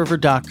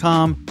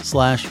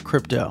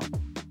crossriver.com/crypto.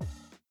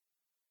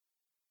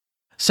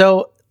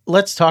 So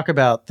let's talk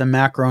about the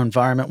macro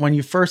environment. When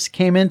you first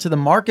came into the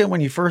market, when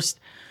you first,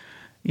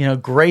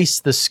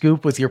 graced the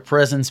scoop with your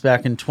presence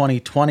back in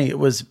 2020, it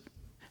was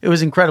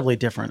incredibly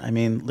different. I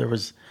mean,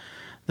 the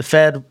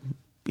Fed,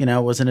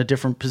 was in a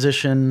different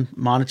position.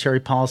 Monetary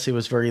policy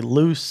was very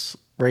loose.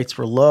 Rates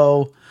were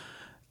low.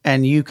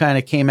 And you kind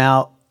of came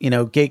out,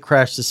 gate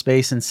crashed the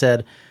space and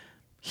said,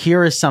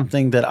 here is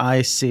something that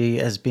I see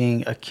as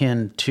being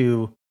akin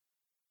to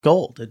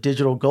gold, a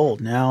digital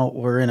gold. Now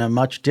we're in a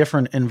much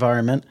different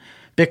environment.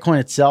 Bitcoin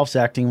itself is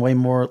acting way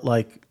more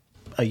like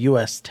a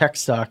U.S. tech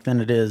stock than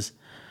it is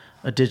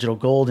a digital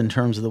gold in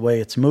terms of the way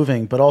it's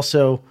moving. But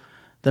also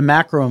the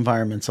macro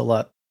environment's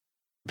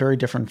very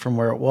different from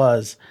where it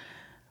was.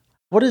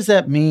 What does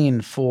that mean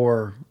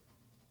for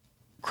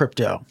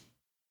crypto?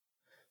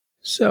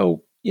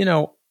 So,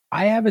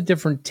 I have a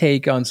different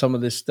take on some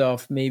of this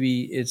stuff.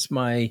 Maybe it's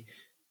my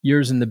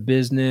years in the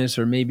business,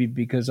 or maybe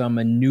because I'm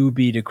a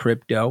newbie to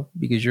crypto,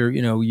 because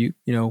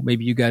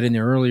maybe you got in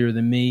there earlier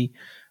than me.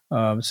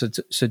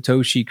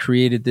 Satoshi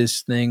created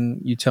this thing.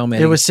 You tell me.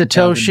 It was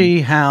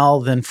Satoshi,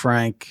 Hal, then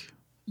Frank.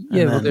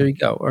 Yeah, well, there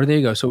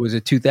you go. So was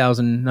it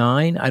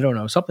 2009? I don't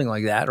know, something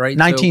like that, right?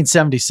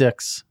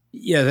 1976.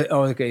 Yeah.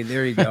 Oh, okay.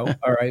 There you go.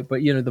 All right.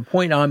 But the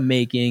point I'm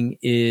making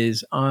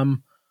is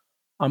I'm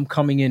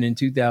coming in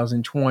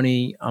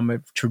 2020. I'm a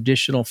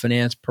traditional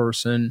finance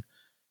person.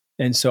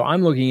 And so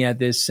I'm looking at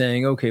this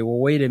saying, okay, well,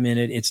 wait a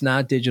minute. It's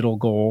not digital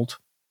gold.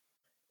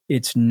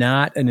 It's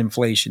not an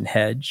inflation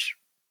hedge.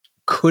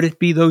 Could it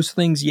be those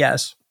things?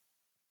 Yes.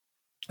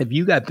 If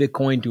you got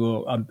Bitcoin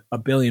to a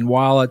billion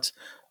wallets,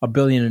 1.5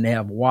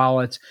 billion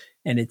wallets,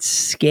 and it's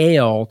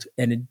scaled,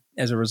 and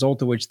as a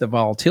result of which the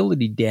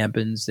volatility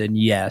dampens, then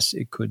yes,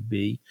 it could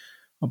be.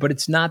 But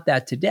it's not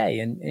that today.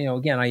 And,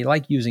 again, I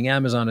like using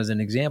Amazon as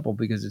an example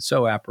because it's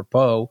so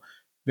apropos.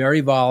 Very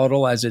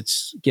volatile as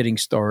it's getting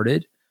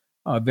started,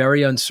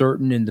 very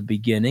uncertain in the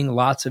beginning,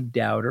 lots of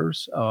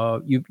doubters.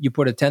 You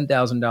put a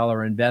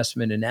 $10,000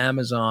 investment in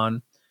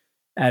Amazon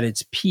at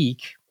its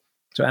peak.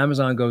 So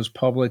Amazon goes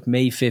public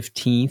May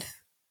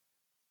 15th,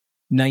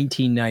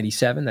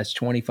 1997. That's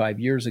 25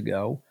 years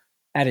ago.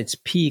 At its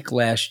peak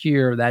last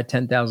year, that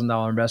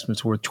 $10,000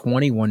 investment's worth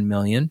 $21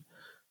 million.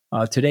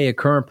 Today, at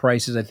current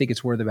prices, I think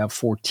it's worth about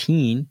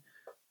 14.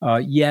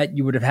 Yet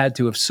you would have had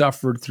to have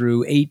suffered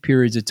through 8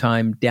 periods of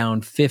time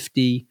down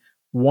 50,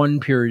 1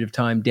 period of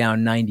time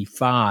down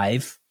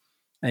 95,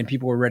 and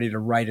people were ready to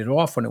write it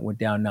off when it went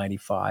down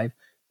 95.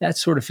 That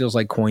sort of feels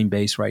like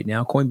Coinbase right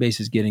now. Coinbase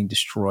is getting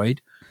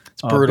destroyed.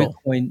 It's brutal.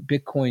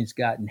 Bitcoin's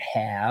gotten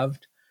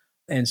halved.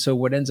 And so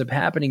what ends up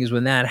happening is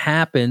when that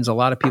happens, a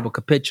lot of people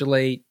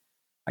capitulate.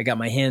 I got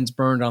my hands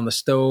burned on the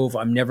stove.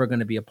 I'm never going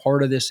to be a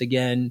part of this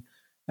again.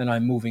 And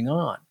I'm moving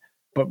on.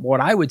 But what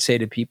I would say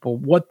to people,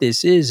 what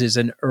this is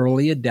an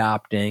early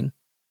adopting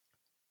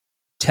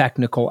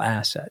technical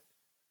asset.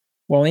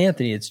 Well,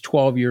 Anthony, it's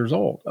 12 years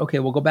old. Okay,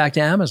 we'll go back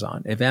to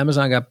Amazon. If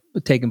Amazon got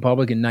taken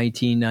public in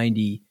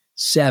 1997,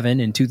 7.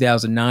 In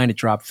 2009, it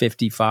dropped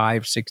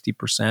 55,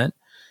 60%.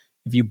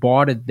 If you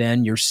bought it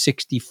then, you're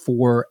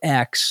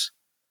 64x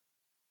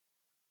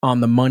on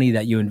the money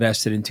that you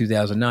invested in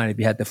 2009 if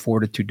you had the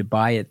fortitude to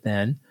buy it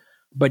then.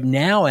 But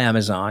now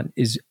Amazon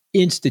is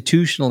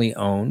institutionally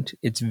owned.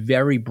 It's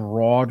very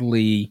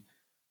broadly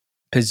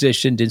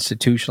positioned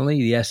institutionally,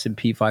 the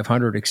S&P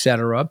 500, et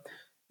cetera.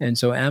 And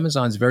so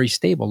Amazon's very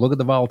stable. Look at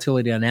the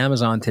volatility on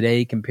Amazon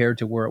today compared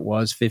to where it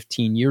was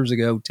 15 years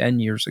ago, 10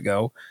 years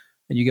ago.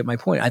 And you get my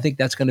point. I think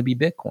that's going to be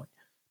Bitcoin.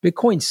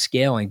 Bitcoin's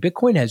scaling.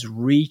 Bitcoin has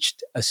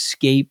reached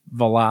escape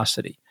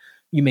velocity.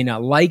 You may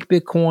not like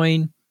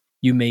Bitcoin.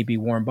 You may be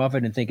Warren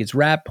Buffett and think it's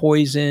rat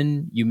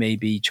poison. You may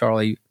be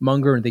Charlie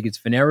Munger and think it's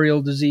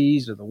venereal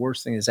disease or the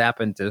worst thing that's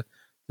happened to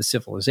the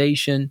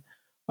civilization.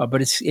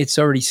 But it's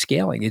already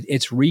scaling.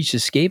 It's reached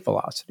escape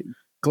velocity.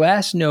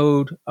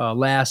 Glassnode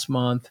last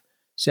month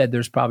said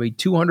there's probably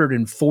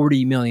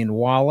 240 million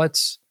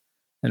wallets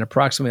and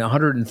approximately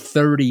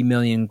 130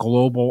 million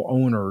global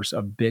owners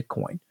of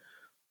Bitcoin.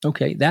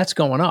 Okay, that's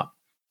going up.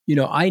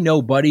 I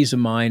know buddies of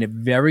mine at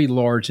very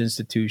large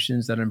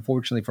institutions that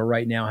unfortunately for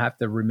right now have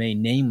to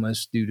remain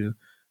nameless due to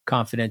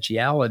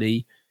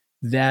confidentiality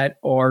that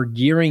are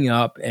gearing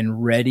up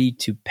and ready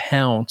to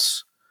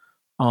pounce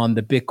on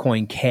the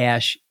Bitcoin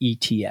Cash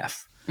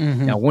ETF.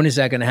 Mm-hmm. Now, when is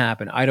that going to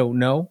happen? I don't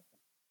know.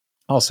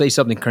 I'll say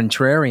something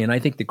contrarian. I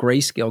think the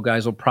Grayscale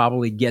guys will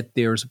probably get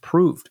theirs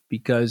approved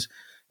because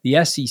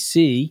the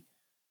SEC,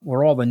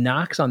 where all the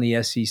knocks on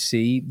the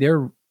SEC,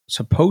 they're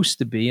supposed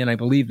to be, and I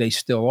believe they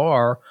still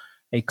are,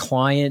 a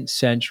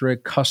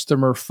client-centric,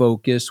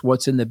 customer-focused,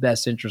 what's in the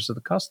best interest of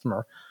the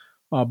customer.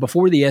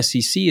 Before the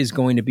SEC is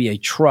going to be a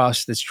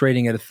trust that's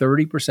trading at a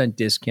 30%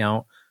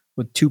 discount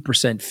with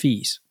 2%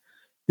 fees.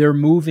 They're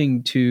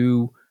moving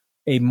to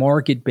a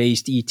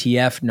market-based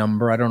ETF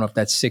number. I don't know if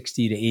that's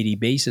 60 to 80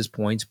 basis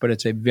points, but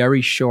it's a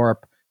very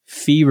sharp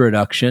fee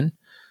reduction.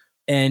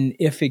 And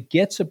if it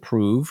gets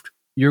approved,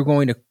 you're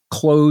going to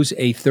close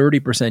a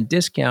 30%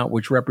 discount,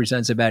 which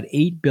represents about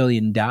 $8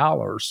 billion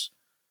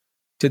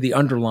to the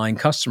underlying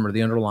customer,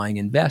 the underlying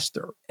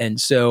investor. And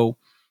so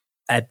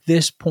at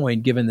this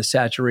point, given the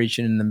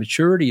saturation and the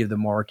maturity of the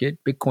market,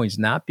 Bitcoin's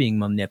not being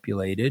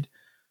manipulated.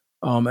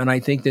 And I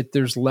think that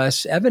there's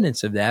less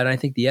evidence of that. I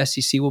think the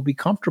SEC will be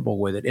comfortable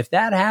with it. If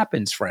that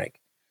happens, Frank,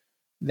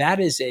 that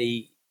is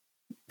a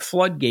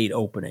floodgate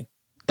opening.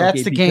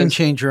 That's the game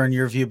changer in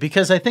your view,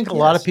 because I think a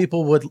lot of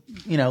people would,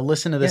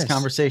 listen to this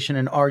conversation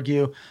and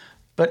argue.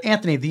 But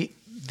Anthony,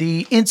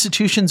 the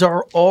institutions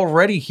are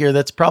already here.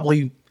 That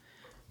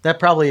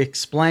probably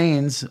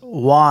explains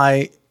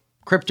why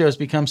crypto has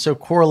become so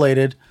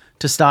correlated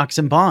to stocks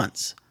and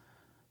bonds,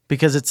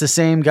 because it's the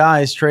same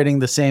guys trading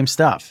the same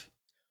stuff.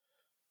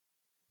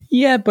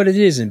 Yeah, but it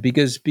isn't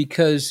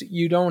because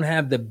you don't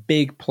have the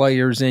big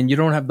players in, you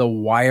don't have the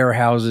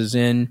wirehouses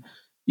in.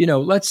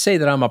 Let's say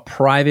that I'm a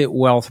private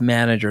wealth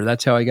manager.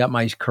 That's how I got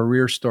my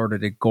career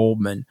started at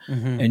Goldman.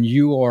 Mm-hmm. And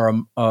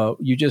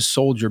you just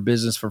sold your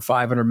business for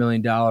 $500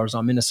 million.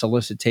 I'm in a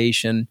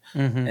solicitation.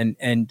 Mm-hmm.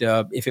 And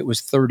if it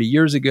was 30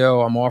 years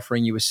ago, I'm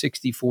offering you a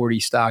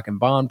 60-40 stock and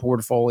bond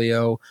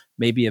portfolio,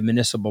 maybe a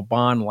municipal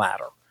bond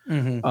ladder.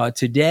 Mm-hmm.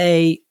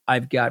 Today,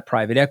 I've got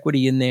private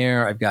equity in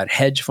there. I've got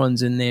hedge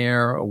funds in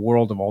there, a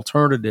world of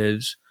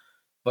alternatives.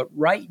 But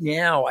right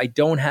now, I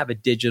don't have a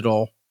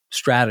digital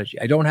strategy.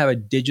 I don't have a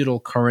digital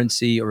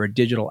currency or a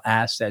digital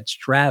asset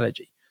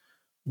strategy.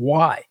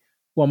 Why?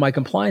 Well, my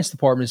compliance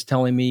department is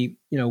telling me,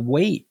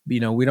 wait, we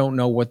don't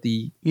know what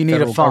the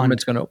federal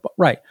government's going to,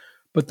 right.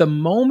 But the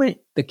moment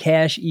the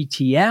cash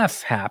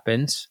ETF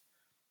happens,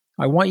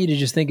 I want you to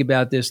just think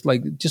about this,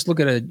 just look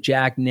at a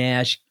Jack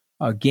Nash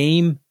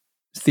game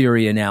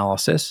theory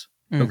analysis.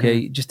 Mm-hmm.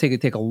 Okay. Just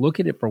take a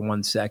look at it for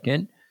 1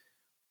 second.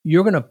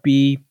 You're going to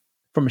be,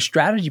 from a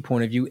strategy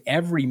point of view,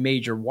 every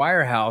major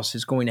wirehouse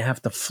is going to have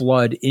to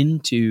flood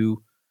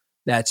into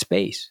that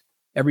space,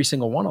 every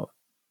single one of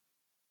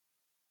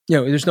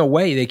them. There's no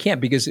way they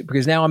can't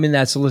because now I'm in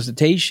that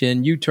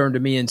solicitation. You turn to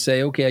me and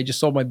say, okay, I just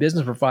sold my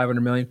business for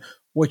 $500 million.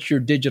 What's your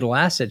digital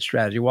asset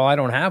strategy? Well, I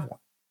don't have one.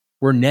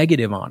 We're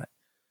negative on it.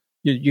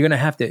 You're going to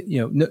have to,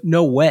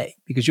 no way,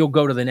 because you'll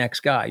go to the next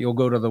guy. You'll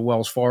go to the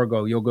Wells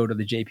Fargo. You'll go to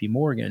the JP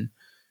Morgan.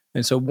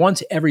 And so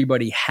once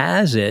everybody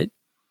has it,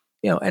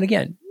 and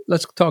again,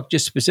 let's talk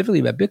just specifically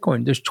about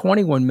Bitcoin. There's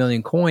 21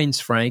 million coins,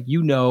 Frank.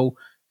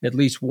 At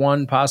least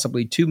 1,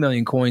 possibly 2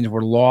 million coins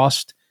were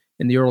lost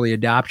in the early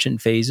adoption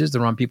phases.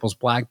 They're on people's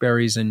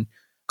BlackBerries and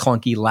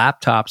clunky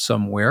laptops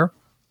somewhere,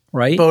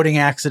 right? Boating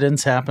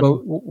accidents happen.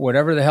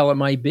 Whatever the hell it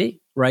might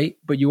be, right?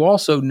 But you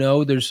also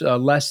know there's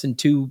less than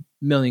 2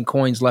 million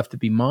coins left to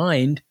be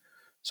mined.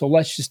 So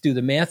let's just do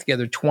the math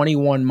together.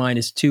 21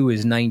 minus 2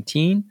 is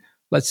 19.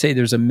 Let's say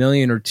there's 1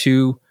 million or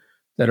 2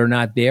 that are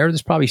not there.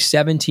 There's probably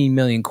 17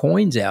 million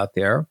coins out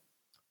there.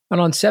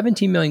 And on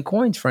 17 million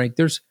coins, Frank,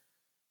 there's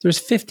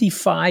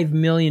 55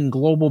 million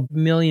global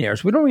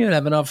millionaires. We don't even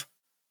have enough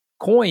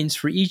coins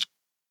for each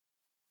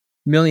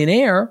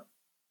millionaire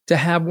to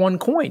have one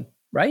coin,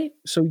 right?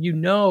 So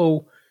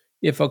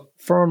if a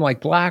firm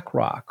like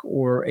BlackRock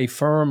or a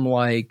firm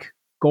like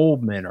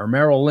Goldman or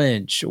Merrill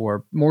Lynch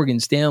or Morgan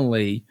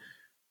Stanley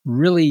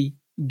really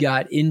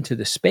got into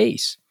the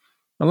space.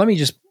 Now, let me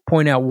just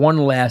point out one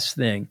last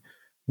thing.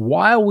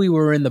 While we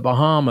were in the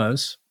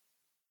Bahamas,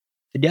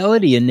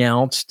 Fidelity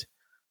announced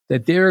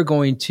that they're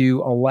going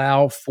to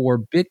allow for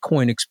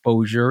Bitcoin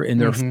exposure in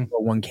their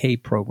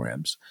 401k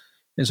programs.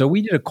 And so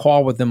we did a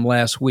call with them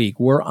last week.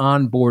 We're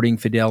onboarding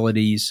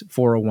Fidelity's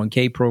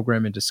 401k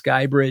program into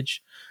Skybridge.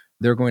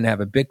 They're going to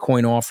have a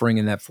Bitcoin offering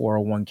in that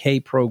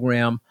 401k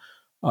program.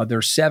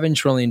 There's $7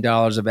 trillion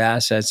of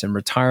assets in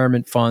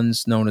retirement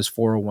funds known as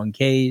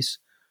 401ks.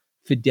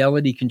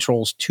 Fidelity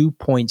controls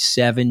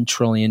 $2.7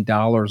 trillion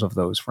of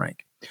those,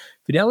 Frank.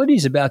 Fidelity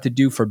is about to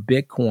do for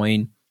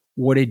Bitcoin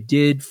what it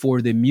did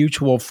for the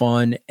mutual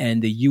fund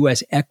and the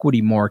U.S.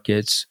 equity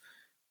markets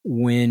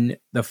when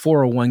the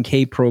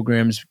 401k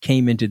programs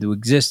came into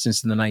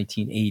existence in the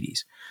 1980s.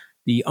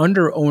 The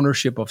under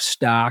ownership of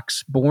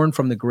stocks born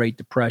from the Great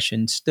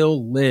Depression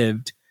still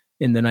lived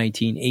in the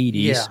 1980s.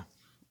 Yeah.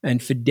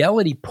 And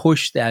Fidelity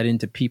pushed that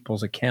into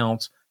people's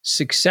accounts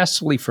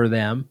successfully for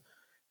them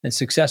and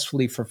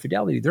successfully for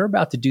Fidelity. They're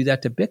about to do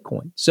that to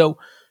Bitcoin. So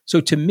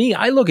to me,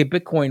 I look at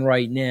Bitcoin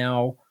right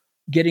now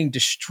getting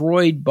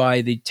destroyed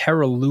by the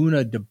Terra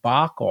Luna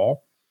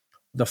debacle,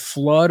 the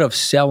flood of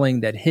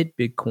selling that hit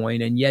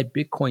Bitcoin, and yet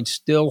Bitcoin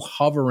still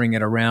hovering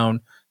at around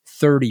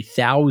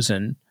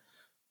 30,000.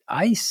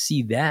 I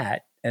see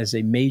that as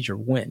a major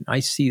win.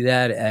 I see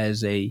that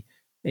as a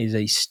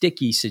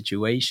sticky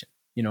situation,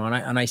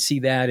 and I see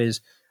that as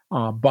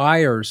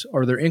buyers.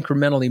 Are there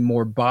incrementally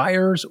more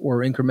buyers or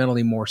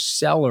incrementally more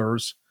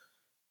sellers?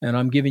 And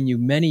I'm giving you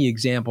many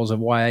examples of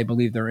why I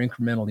believe there are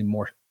incrementally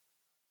more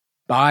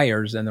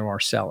buyers than there are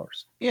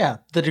sellers. Yeah,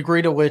 the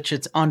degree to which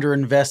it's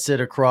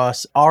underinvested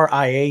across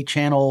RIA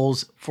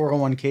channels,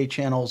 401k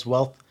channels,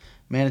 wealth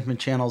management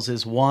channels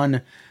is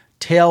one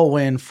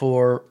tailwind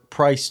for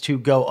price to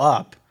go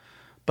up.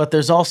 But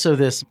there's also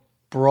this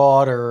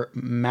broader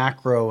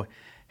macro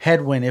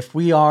headwind. If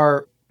we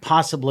are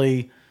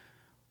possibly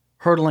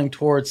hurtling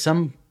towards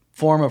some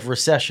form of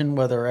recession,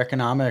 whether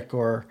economic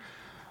or,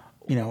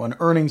 an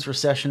earnings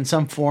recession,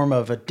 some form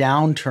of a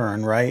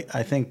downturn, right?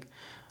 I think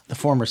the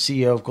former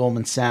CEO of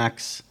Goldman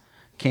Sachs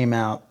came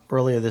out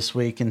earlier this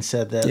week and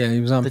said that he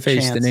was on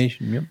Face the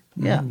Nation. Yep.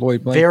 Yeah,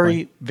 Lloyd Blankfein.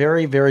 very,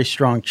 very, very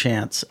strong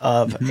chance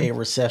of a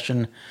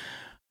recession.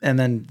 And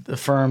then the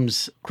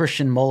firm's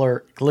Christian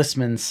Muller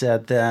Glissman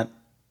said that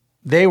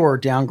they were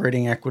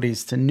downgrading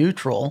equities to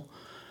neutral,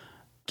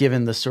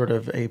 given the sort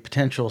of a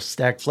potential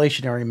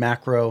stagflationary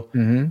macro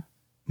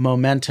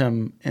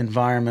momentum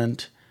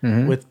environment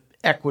with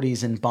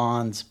equities and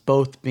bonds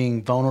both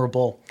being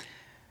vulnerable.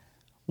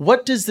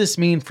 What does this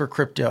mean for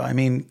crypto? I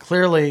mean,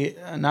 clearly,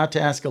 not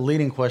to ask a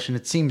leading question,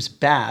 it seems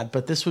bad,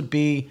 but this would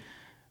be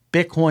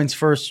Bitcoin's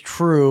first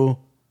true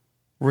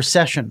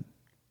recession,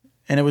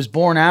 and it was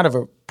born out of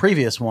a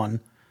previous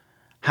one.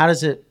 How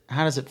does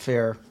it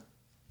fare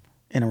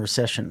in a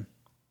recession?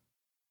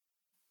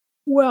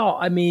 Well,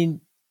 I mean,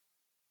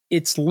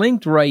 it's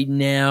linked right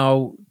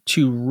now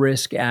to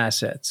risk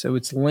assets. So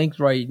it's linked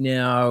right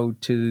now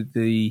to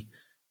the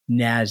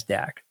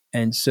NASDAQ.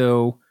 And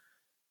so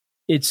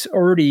it's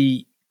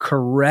already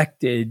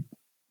corrected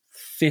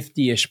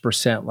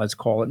 50-ish%, let's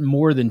call it,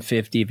 more than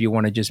 50 if you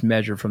want to just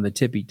measure from the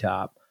tippy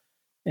top.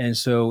 And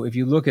so if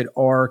you look at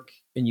ARK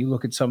and you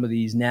look at some of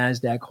these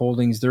NASDAQ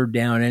holdings, they're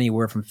down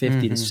anywhere from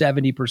 50 to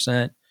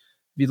 70%. If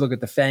you look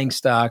at the FANG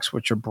stocks,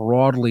 which are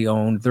broadly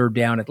owned, they're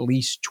down at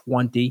least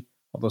 20,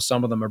 although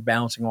some of them are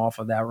bouncing off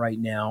of that right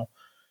now.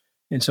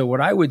 And so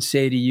what I would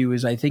say to you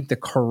is I think the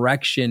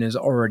correction has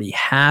already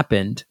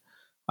happened.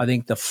 I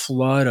think the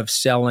flood of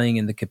selling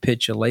and the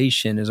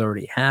capitulation has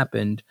already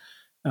happened.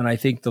 And I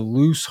think the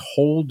loose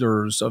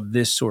holders of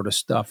this sort of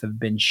stuff have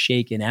been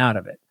shaken out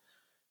of it.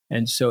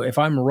 And so if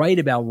I'm right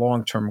about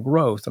long-term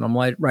growth and I'm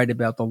right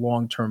about the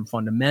long-term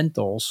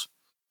fundamentals,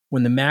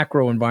 when the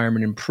macro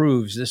environment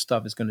improves, this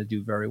stuff is going to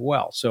do very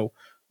well. So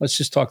let's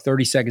just talk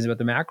 30 seconds about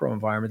the macro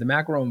environment. The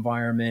macro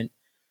environment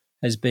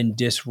has been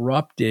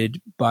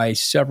disrupted by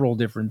several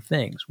different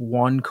things.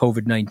 One,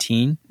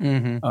 COVID-19.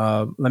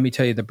 Let me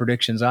tell you the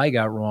predictions I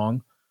got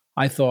wrong.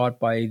 I thought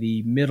by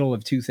the middle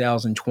of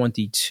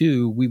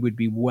 2022, we would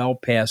be well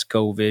past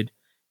COVID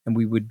and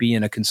we would be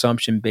in a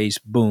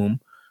consumption-based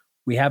boom.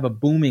 We have a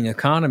booming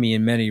economy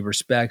in many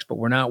respects, but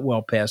we're not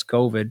well past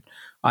COVID.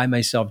 I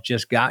myself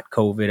just got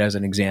COVID as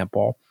an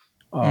example,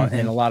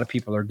 and a lot of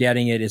people are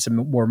getting it. It's a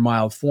more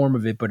mild form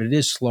of it, but it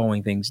is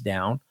slowing things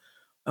down.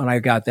 And I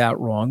got that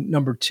wrong.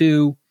 Number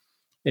two,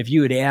 if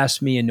you had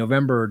asked me in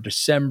November or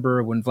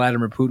December when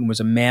Vladimir Putin was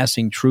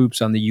amassing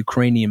troops on the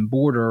Ukrainian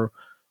border,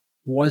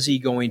 was he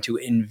going to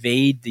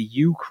invade the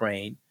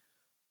Ukraine?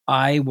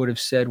 I would have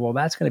said, well,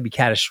 that's going to be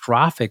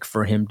catastrophic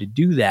for him to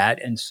do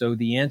that. And so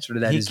the answer to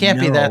that is no. He can't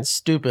be that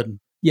stupid.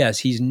 Yes,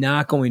 he's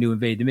not going to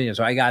invade the Middle East.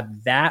 So I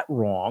got that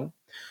wrong.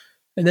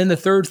 And then the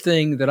third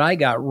thing that I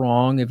got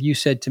wrong, if you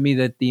said to me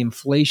that the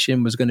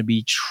inflation was going to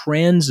be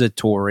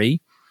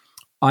transitory,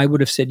 I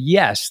would have said,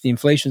 yes, the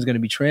inflation is going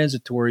to be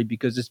transitory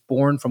because it's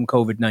born from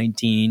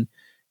COVID-19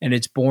 And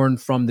it's born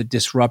from the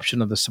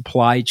disruption of the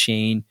supply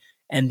chain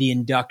and the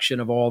induction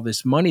of all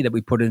this money that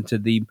we put into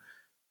the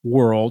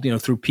world,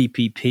 through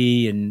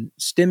PPP and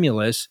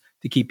stimulus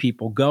to keep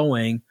people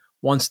going.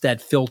 Once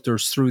that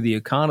filters through the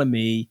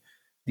economy,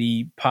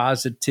 the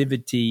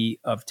positivity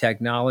of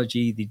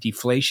technology, the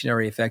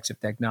deflationary effects of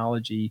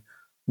technology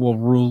will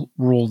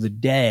rule the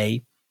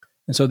day.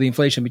 And so the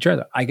inflation will be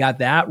triggered. I got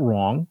that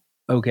wrong.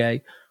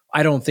 Okay.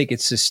 I don't think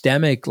it's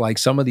systemic like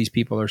some of these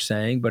people are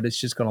saying, but it's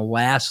just going to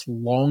last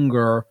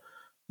longer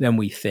than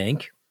we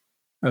think.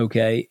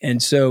 Okay.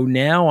 And so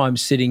now I'm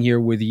sitting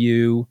here with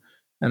you,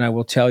 and I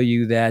will tell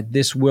you that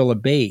this will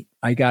abate.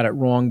 I got it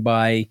wrong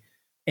by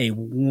a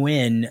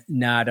when,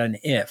 not an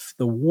if.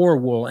 The war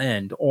will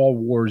end. All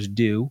wars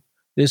do.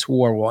 This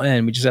war will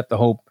end. We just have to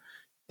hope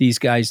these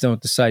guys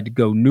don't decide to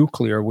go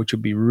nuclear, which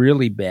would be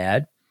really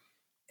bad.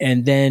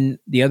 And then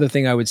the other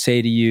thing I would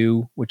say to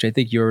you, which I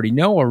think you already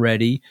know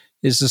already,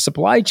 is the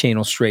supply chain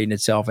will straighten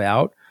itself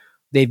out.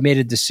 They've made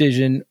a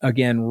decision,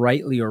 again,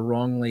 rightly or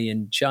wrongly,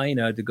 in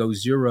China to go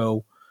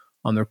zero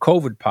on their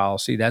COVID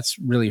policy. That's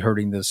really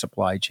hurting the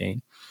supply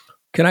chain.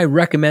 Can I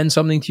recommend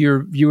something to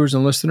your viewers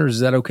and listeners? Is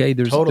that okay?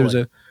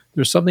 Totally.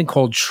 There's something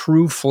called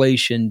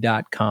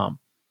trueflation.com.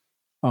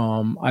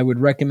 I would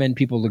recommend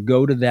people to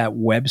go to that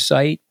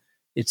website.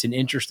 It's an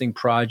interesting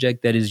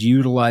project that is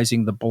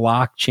utilizing the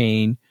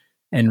blockchain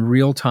and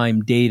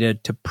real-time data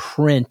to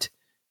print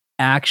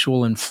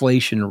actual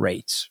inflation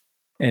rates.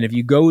 And if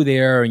you go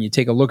there and you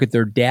take a look at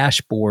their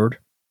dashboard,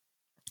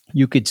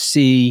 you could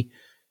see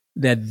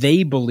that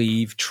they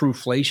believe,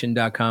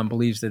 trueflation.com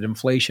believes that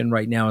inflation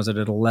right now is at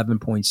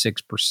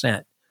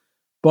 11.6%.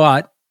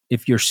 But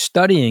if you're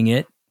studying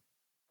it,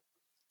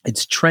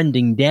 it's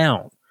trending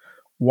down.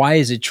 Why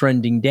is it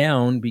trending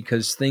down?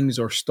 Because things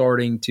are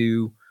starting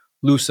to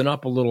loosen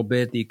up a little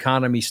bit. The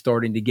economy's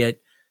starting to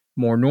get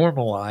more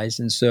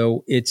normalized. And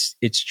so it's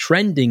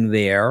trending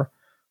there,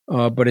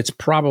 but it's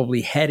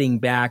probably heading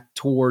back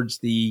towards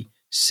the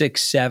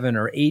 6, 7,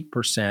 or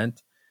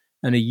 8%.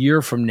 And a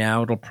year from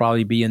now, it'll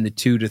probably be in the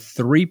 2 to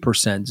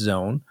 3%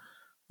 zone.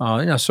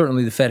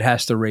 Certainly the Fed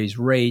has to raise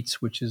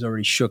rates, which has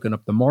already shooken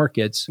up the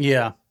markets.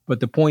 Yeah. But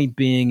the point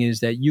being is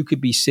that you could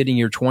be sitting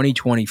here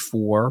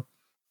 2024,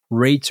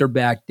 rates are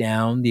back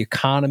down, the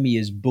economy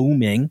is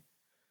booming,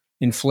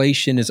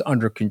 inflation is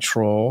under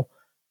control,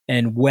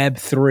 and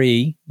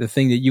Web3, the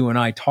thing that you and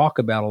I talk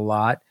about a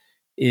lot,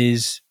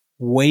 is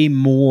way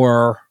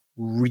more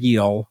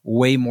real,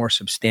 way more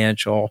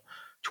substantial.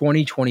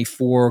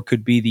 2024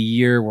 could be the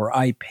year where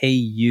I pay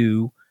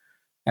you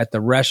at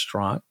the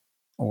restaurant,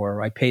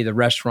 or I pay the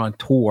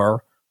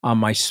restaurateur on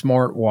my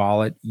smart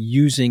wallet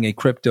using a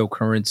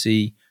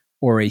cryptocurrency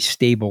or a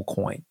stable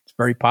coin. It's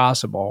very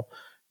possible.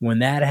 When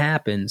that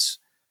happens,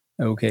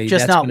 okay,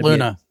 just that's not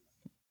Luna.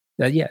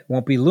 It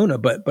won't be Luna.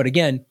 But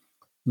again,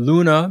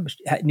 Luna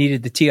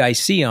needed the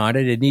TIC on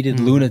it. It needed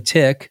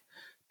lunatic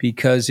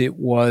because it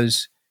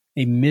was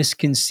a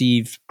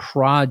misconceived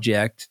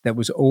project that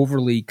was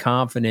overly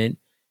confident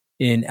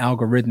in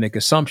algorithmic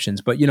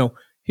assumptions. But,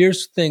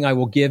 here's the thing I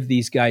will give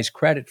these guys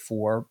credit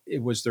for.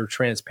 It was their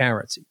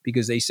transparency,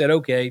 because they said,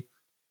 okay,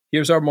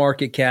 here's our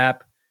market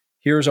cap.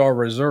 Here's our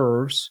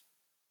reserves.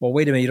 Well,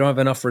 wait a minute, you don't have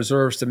enough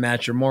reserves to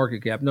match your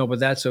market cap. No, but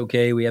that's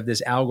okay. We have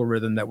this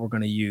algorithm that we're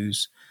going to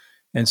use.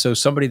 And so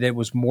somebody that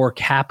was more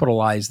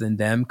capitalized than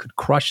them could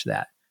crush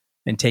that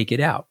and take it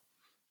out.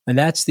 And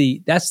that's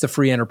the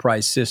free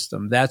enterprise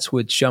system. That's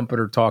what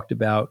Schumpeter talked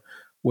about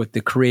with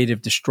the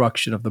creative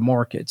destruction of the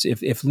markets.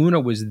 If Luna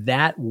was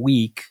that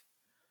weak,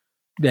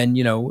 then,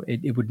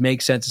 it would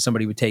make sense that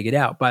somebody would take it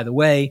out. By the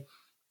way,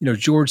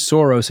 George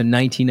Soros in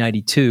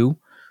 1992,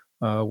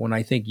 when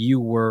I think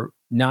you were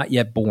not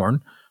yet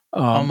born,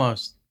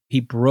 almost, he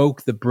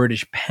broke the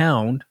British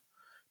pound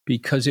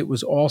because it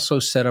was also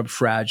set up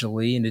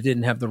fragilely and it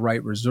didn't have the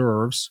right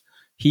reserves.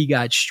 He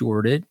got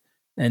shorted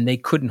and they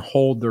couldn't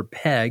hold their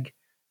peg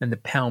and the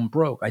pound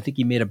broke. I think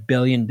he made $1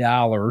 billion.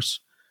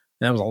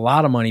 That was a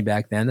lot of money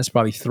back then. That's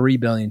probably $3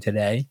 billion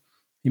today.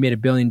 He made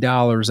 $1 billion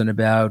in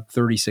about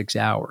 36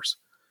 hours.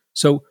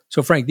 So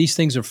Frank, these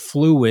things are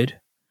fluid.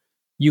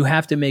 You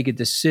have to make a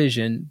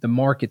decision. The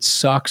market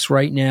sucks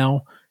right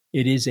now.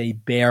 It is a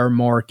bear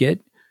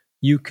market.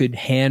 You could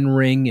hand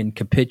wring and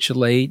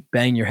capitulate,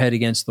 bang your head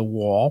against the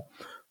wall.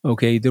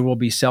 Okay, there will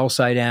be sell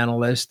side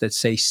analysts that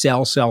say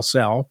sell, sell,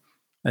 sell,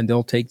 and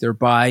they'll take their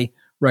buy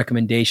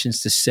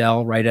recommendations to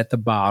sell right at the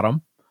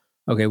bottom.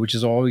 Okay, which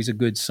is always a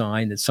good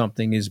sign that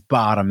something is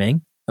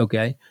bottoming.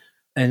 Okay,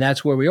 and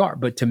that's where we are.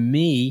 But to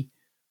me,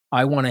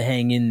 I want to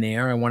hang in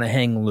there. I want to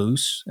hang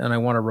loose, and I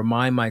want to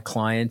remind my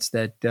clients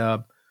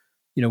that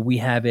we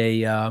have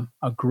a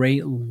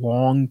great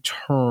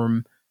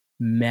long-term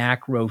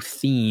macro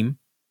theme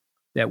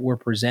that we're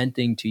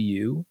presenting to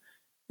you.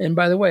 And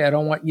by the way, I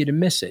don't want you to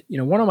miss it.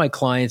 One of my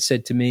clients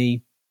said to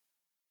me,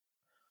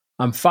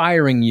 "I'm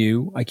firing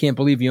you. I can't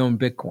believe you own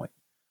Bitcoin."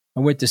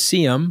 I went to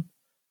see him.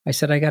 I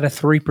said, "I got a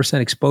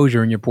 3%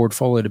 exposure in your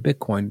portfolio to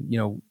Bitcoin.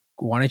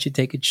 Why don't you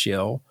take a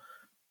chill?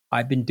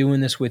 I've been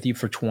doing this with you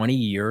for 20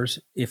 years.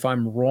 If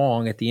I'm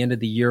wrong at the end of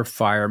the year,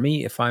 fire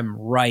me. If I'm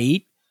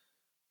right,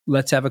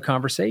 Let's have a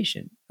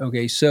conversation.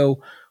 Okay.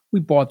 So we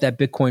bought that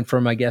Bitcoin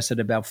from, I guess, at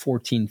about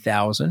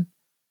 14,000.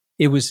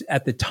 It was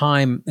at the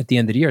time, at the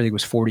end of the year, I think it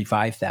was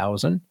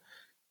 45,000.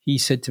 He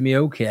said to me,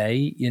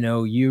 okay,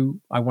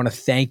 I want to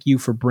thank you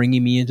for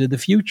bringing me into the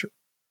future.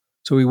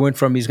 So we went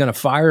from he's going to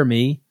fire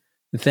me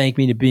to thank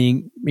me to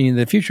being me in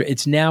the future.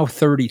 It's now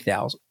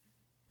 30,000.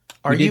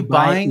 Are you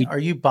buying? Are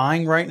you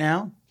buying right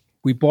now?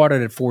 We bought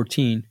it at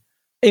 14.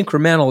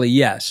 Incrementally,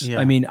 yes. Yeah.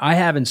 I mean, I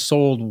haven't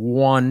sold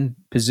one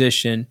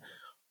position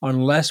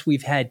unless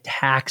we've had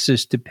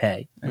taxes to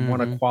pay. I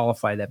want to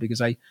qualify that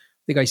because I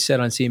think I said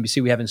on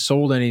CNBC we haven't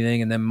sold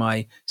anything, and then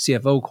my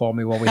CFO called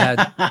me. Well, we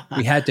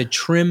had to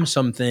trim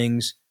some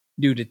things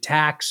due to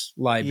tax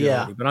liability.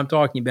 Yeah. But I'm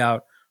talking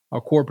about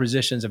our core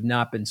positions have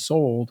not been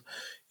sold.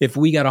 If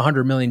we got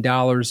 $100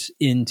 million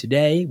in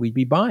today, we'd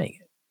be buying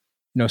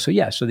it. So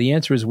yeah. So the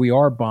answer is we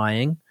are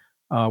buying.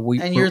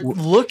 You're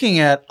looking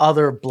at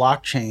other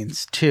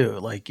blockchains too.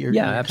 Like you're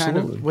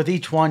absolutely. Kind of, with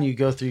each one, you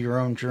go through your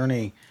own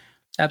journey.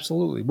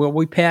 Absolutely. Well,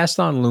 we passed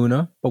on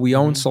Luna, but we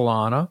own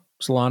Solana.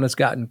 Solana's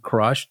gotten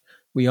crushed.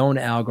 We own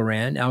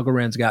Algorand.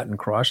 Algorand's gotten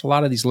crushed. A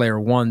lot of these layer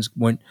ones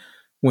went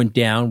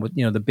down with,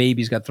 the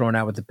babies got thrown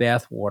out with the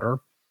bathwater.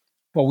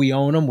 But we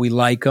own them. We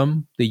like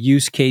them. The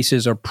use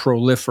cases are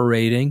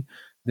proliferating.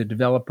 The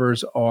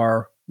developers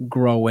are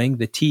growing.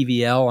 The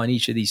TVL on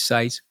each of these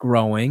sites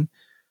growing.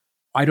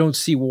 I don't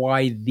see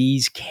why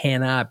these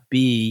cannot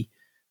be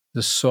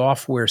the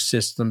software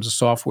systems, the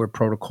software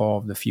protocol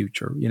of the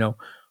future,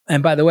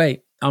 And by the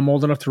way, I'm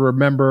old enough to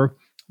remember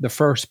the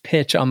first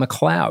pitch on the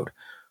cloud.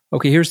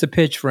 Okay, here's the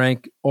pitch,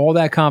 Frank. All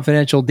that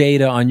confidential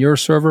data on your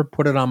server,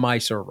 put it on my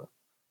server.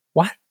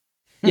 What?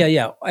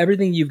 Yeah.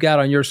 Everything you've got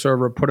on your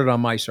server, put it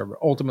on my server.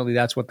 Ultimately,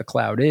 that's what the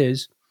cloud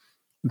is.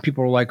 And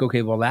people were like,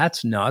 okay, well,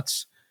 that's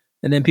nuts.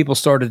 And then people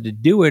started to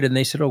do it, and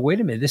they said, oh, wait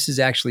a minute, this is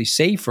actually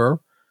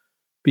safer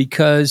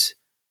because,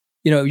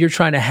 you're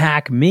trying to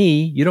hack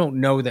me. You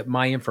don't know that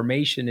my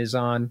information is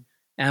on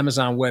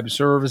Amazon Web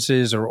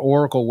Services or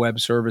Oracle Web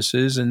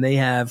Services, and they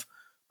have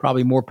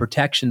probably more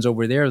protections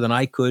over there than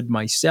I could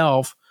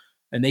myself,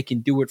 and they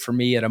can do it for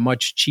me at a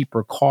much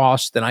cheaper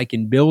cost than I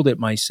can build it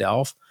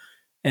myself.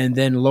 And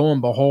then lo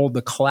and behold,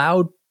 the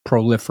cloud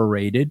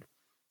proliferated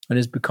and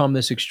has become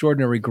this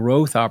extraordinary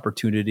growth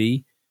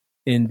opportunity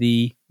in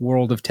the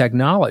world of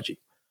technology.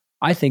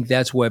 I think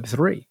that's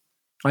Web3.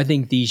 I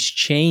think these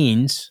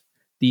chains,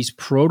 these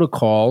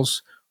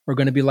protocols are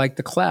going to be like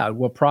the cloud.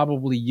 We'll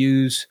probably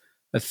use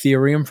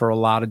Ethereum for a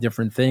lot of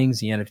different things,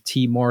 the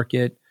NFT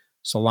market.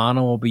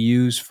 Solana will be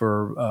used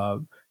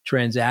for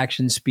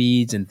transaction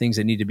speeds and things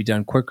that need to be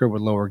done quicker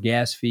with lower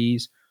gas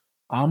fees.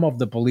 I'm of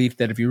the belief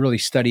that if you really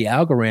study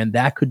Algorand,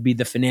 that could be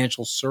the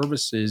financial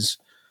services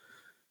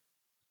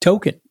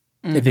token.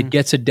 If it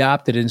gets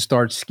adopted and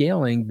starts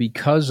scaling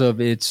because of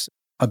its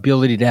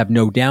ability to have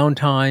no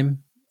downtime,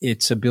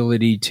 its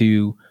ability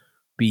to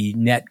be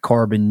net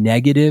carbon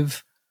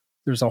negative.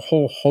 There's a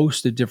whole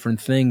host of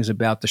different things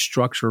about the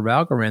structure of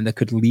Algorand that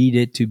could lead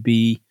it to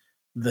be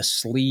the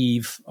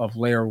sleeve of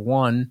layer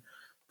one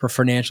for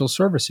financial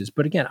services.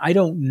 But again, I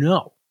don't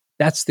know.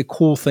 That's the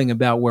cool thing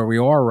about where we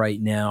are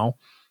right now.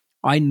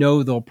 I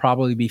know there'll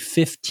probably be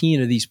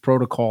 15 of these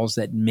protocols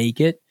that make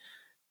it.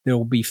 There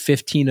will be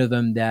 15 of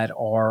them that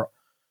are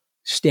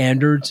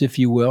standards, if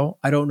you will.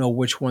 I don't know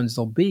which ones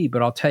they'll be,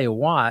 but I'll tell you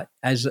what,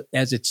 as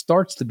it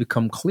starts to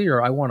become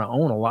clear, I want to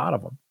own a lot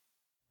of them.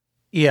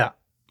 Yeah.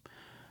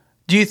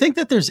 Do you think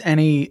that there's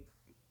any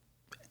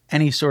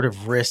sort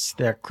of risk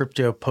that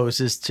crypto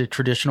poses to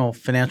traditional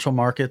financial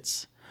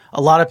markets?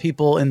 A lot of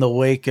people in the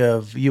wake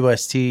of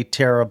UST,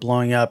 Terra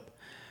blowing up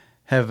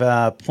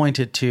have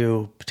pointed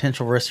to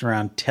potential risks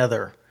around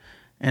Tether.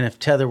 And if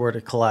Tether were to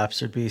collapse,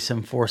 there'd be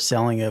some forced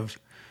selling of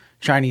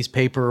Chinese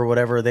paper or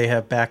whatever they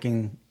have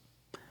backing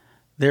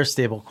their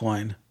stable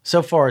coin.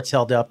 So far, it's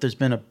held up. There's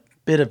been a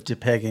bit of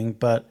depegging,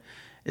 but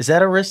is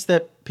that a risk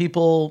that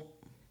people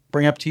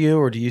bring up to you,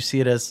 or do you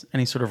see it as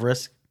any sort of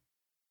risk?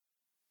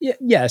 Yeah,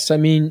 yes. I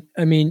mean,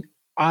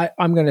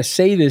 I'm going to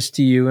say this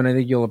to you, and I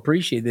think you'll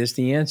appreciate this.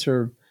 The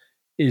answer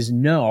is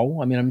no.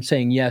 I mean, I'm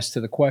saying yes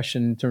to the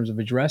question in terms of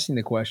addressing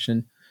the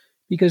question,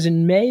 because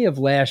in May of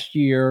last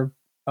year,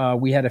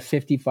 we had a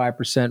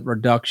 55%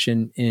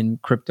 reduction in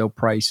crypto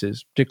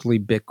prices, particularly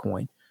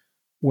Bitcoin.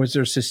 Was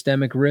there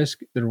systemic risk?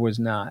 There was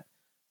not.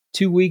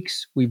 2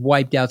 weeks, we've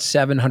wiped out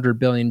 $700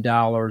 billion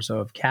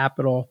of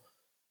capital.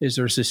 Is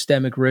there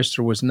systemic risk?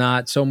 There was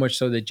not. So much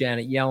so that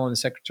Janet Yellen, the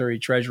Secretary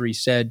of Treasury,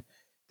 said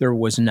there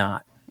was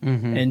not.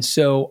 And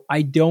so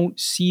I don't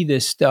see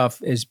this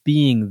stuff as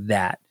being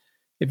that.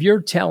 If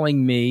you're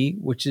telling me,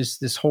 which is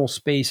this whole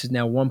space is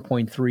now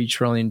 $1.3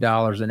 trillion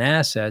in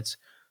assets,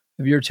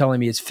 if you're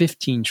telling me it's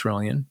 15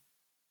 trillion,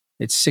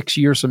 it's 6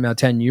 years from now,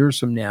 10 years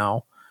from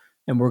now,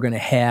 and we're going to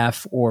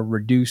half or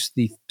reduce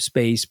the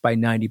space by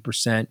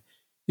 90%,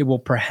 it will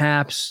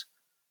perhaps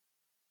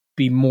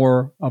be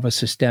more of a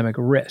systemic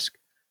risk.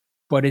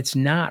 But it's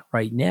not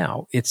right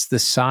now. It's the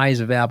size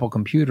of Apple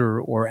Computer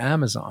or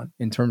Amazon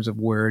in terms of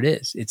where it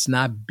is. It's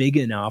not big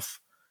enough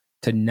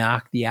to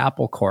knock the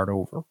Apple cart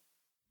over.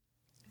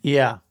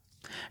 Yeah.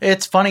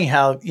 It's funny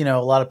how, a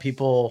lot of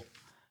people,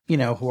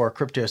 who are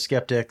crypto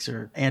skeptics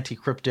or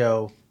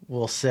anti-crypto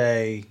will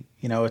say,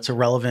 it's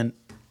irrelevant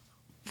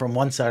from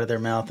one side of their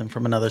mouth, and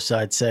from another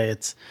side say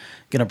it's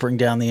going to bring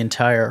down the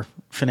entire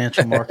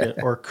financial market,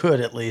 or could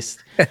at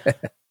least.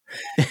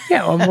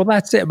 Yeah, well,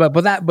 that's it. But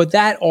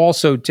that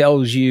also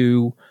tells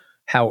you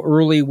how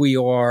early we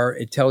are.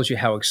 It tells you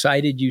how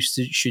excited you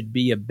should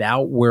be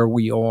about where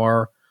we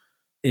are.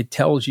 It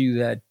tells you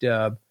that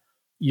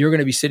you're going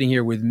to be sitting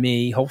here with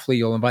me. Hopefully,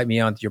 you'll invite me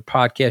onto your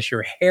podcast.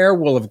 Your hair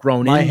will have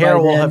grown in. My hair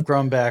by will then. have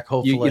grown back,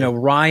 hopefully.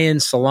 Ryan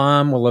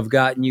Salam will have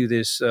gotten you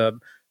this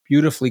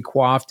beautifully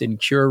coiffed and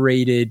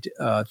curated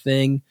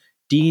thing.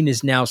 Dean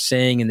is now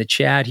saying in the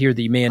chat here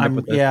that you may end up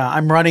with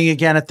I'm running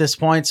again at this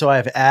point, so I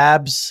have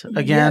abs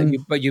again. Yeah,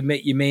 but you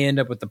may end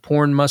up with the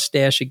porn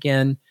mustache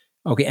again.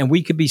 Okay, and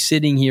we could be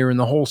sitting here and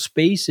the whole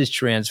space is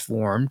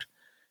transformed.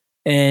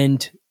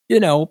 And,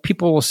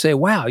 people will say,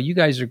 wow, you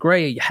guys are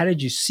great. How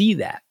did you see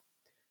that?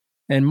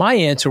 And my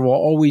answer will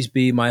always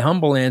be, my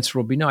humble answer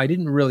will be, no, I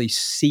didn't really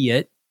see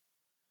it.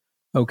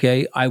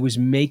 Okay, I was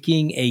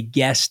making a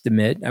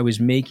guesstimate. I was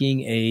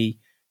making a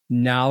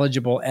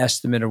knowledgeable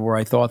estimate of where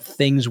I thought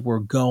things were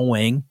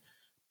going,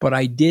 but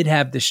I did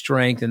have the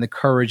strength and the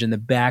courage and the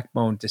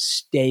backbone to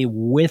stay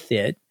with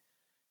it,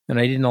 and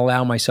I didn't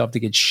allow myself to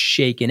get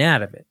shaken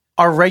out of it.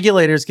 Are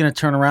regulators going to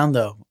turn around,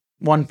 though?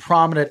 One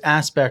prominent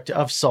aspect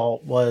of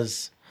SALT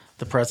was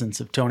the presence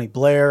of Tony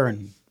Blair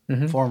and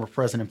former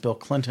President Bill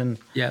Clinton.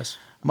 Yes.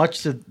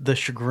 Much to the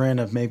chagrin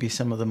of maybe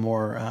some of the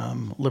more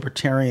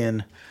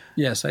libertarian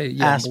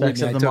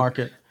aspects of the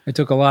market. I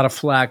took a lot of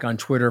flack on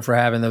Twitter for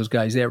having those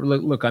guys there.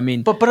 Look, I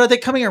mean, but are they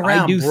coming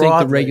around? I do think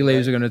the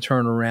regulators are going to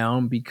turn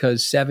around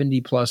because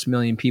 70 plus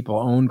million people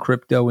own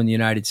crypto in the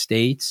United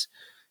States.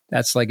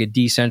 That's like a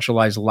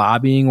decentralized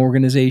lobbying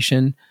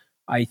organization.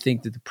 I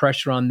think that the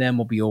pressure on them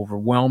will be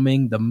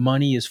overwhelming. The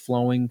money is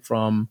flowing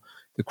from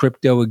the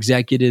crypto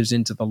executives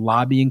into the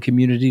lobbying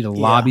community to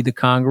lobby the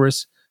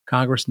Congress.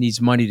 Congress needs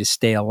money to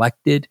stay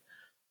elected.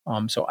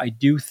 So I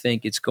do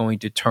think it's going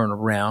to turn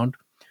around.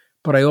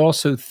 But I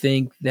also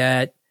think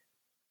that,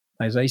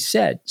 as I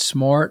said,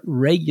 smart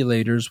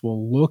regulators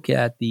will look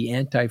at the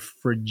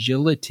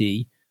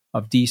anti-fragility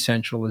of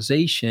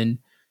decentralization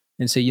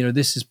and say,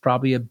 this is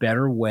probably a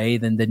better way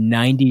than the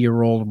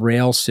 90-year-old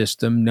rail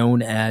system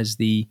known as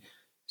the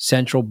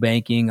central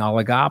banking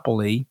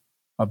oligopoly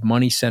of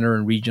money center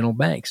and regional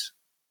banks.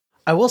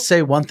 I will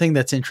say one thing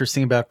that's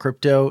interesting about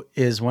crypto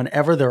is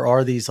whenever there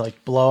are these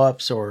like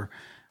blowups or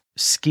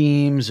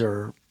schemes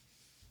or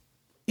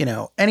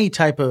any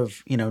type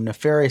of,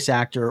 nefarious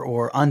actor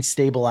or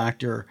unstable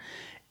actor,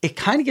 it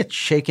kind of gets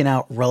shaken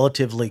out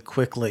relatively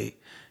quickly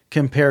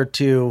compared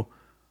to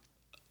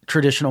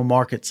traditional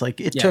markets.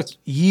 Like it took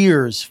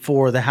years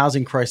for the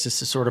housing crisis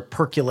to sort of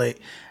percolate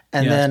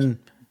and then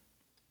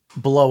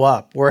blow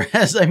up.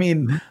 Whereas, I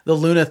mean, the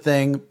Luna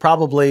thing,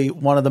 probably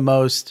one of the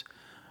most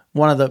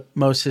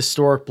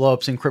historic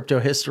blowups in crypto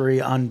history,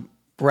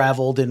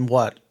 unraveled in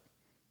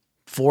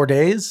 4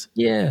 days?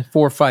 Yeah,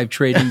 4 or 5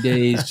 trading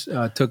days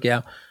took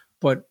out.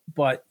 But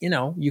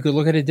you could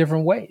look at it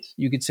different ways.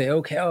 You could say,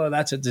 okay,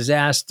 that's a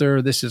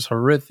disaster. This is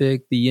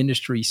horrific. The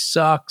industry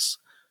sucks,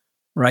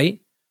 right?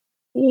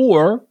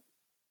 Or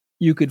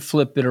you could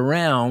flip it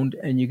around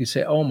and you could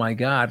say, oh my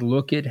God,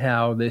 look at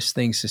how this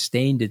thing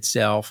sustained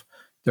itself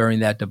during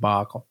that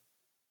debacle.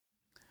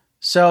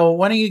 So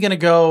when are you going to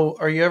go?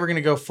 Are you ever going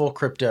to go full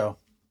crypto?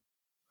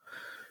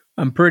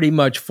 I'm pretty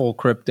much full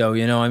crypto.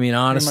 I mean,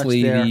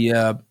 honestly,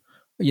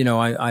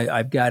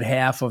 I've got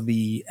half of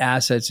the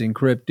assets in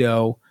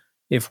crypto.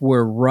 If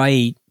we're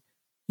right,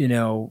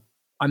 I'm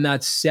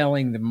not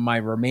selling my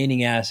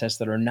remaining assets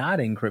that are not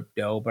in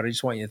crypto, but I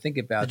just want you to think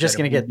about They're just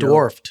going to get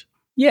dwarfed.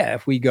 Yeah.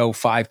 If we go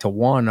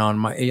 5-1 on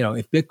my,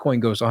 if Bitcoin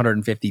goes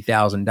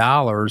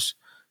 $150,000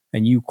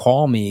 and you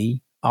call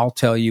me, I'll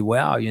tell you,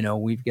 wow,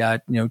 we've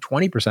got,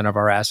 20% of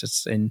our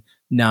assets in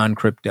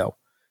non-crypto.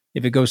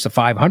 If it goes to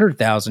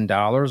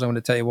 $500,000, I'm going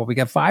to tell you, well, we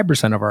got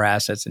 5% of our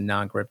assets in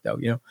non-crypto,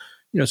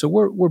 so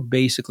we're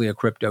basically a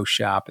crypto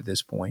shop at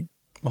this point.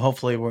 Well,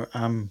 hopefully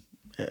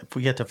if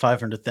we get to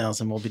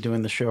 500,000, we'll be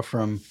doing the show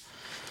from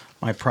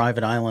my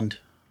private island.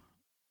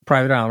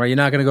 Private island, right? You're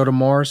not going to go to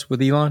Mars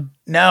with Elon?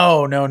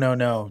 No.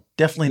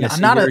 Definitely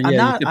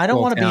not. I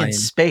don't want to be in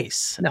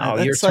space. No,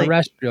 you're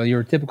terrestrial. You're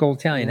a typical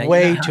Italian.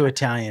 Way too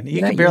Italian. You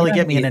can barely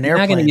get me in an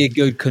airplane. You're not going to get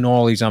good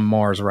cannolis on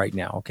Mars right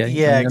now, okay?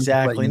 Yeah,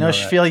 exactly. No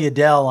Shafil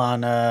Yadel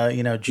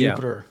on,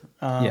 Jupiter.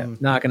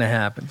 Not going to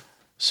happen.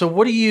 So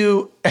what are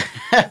you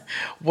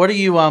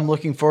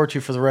looking forward to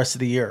for the rest of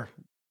the year?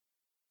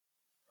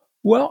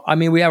 Well, I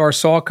mean, we have our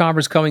SALT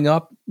conference coming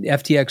up, the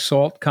FTX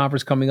SALT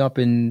conference coming up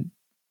in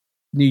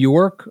New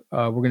York.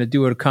 We're going to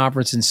do a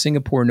conference in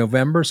Singapore in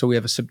November. So we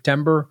have a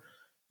September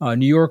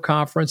New York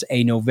conference,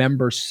 a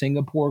November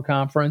Singapore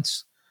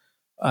conference.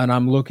 And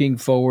I'm looking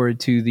forward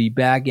to the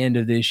back end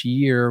of this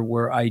year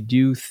where I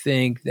do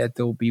think that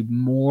there'll be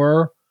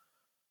more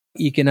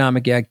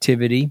economic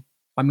activity.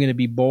 I'm going to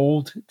be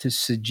bold to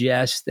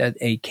suggest that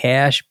a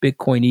cash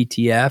Bitcoin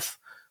ETF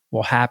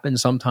will happen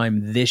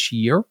sometime this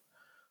year.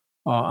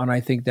 And I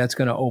think that's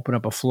going to open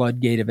up a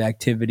floodgate of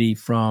activity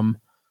from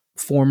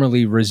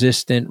formerly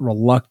resistant,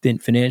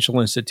 reluctant financial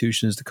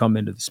institutions to come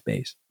into the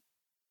space.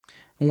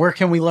 And where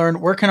can we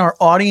learn? Where can our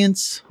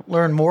audience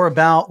learn more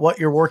about what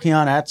you're working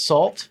on at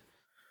SALT?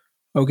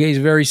 Okay, it's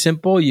very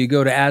simple. You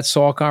go to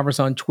 @SALT Conference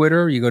on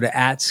Twitter. You go to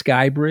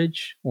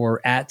 @Skybridge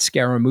or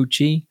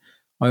 @Scaramucci.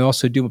 I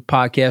also do a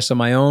podcast on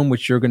my own,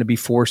 which you're going to be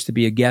forced to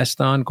be a guest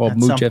on, called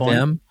Mooch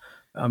FM.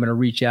 I'm going to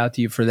reach out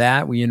to you for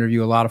that. We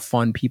interview a lot of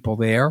fun people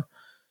there.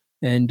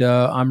 And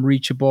I'm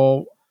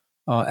reachable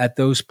at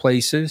those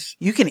places.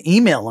 You can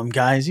email them,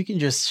 guys. You can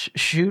just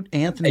shoot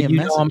Anthony a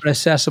message. I'm an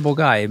accessible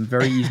guy. I'm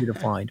very easy to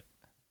find.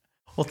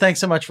 Well, thanks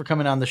so much for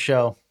coming on the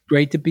show.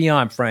 Great to be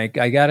on, Frank.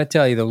 I got to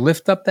tell you, though,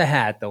 lift up the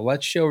hat, though.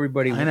 Let's show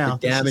everybody what the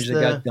damage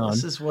that got done.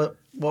 This is what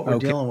we're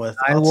dealing with.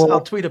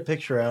 I'll tweet a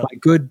picture out. My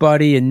good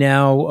buddy and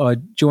now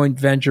joint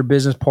venture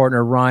business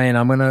partner, Ryan,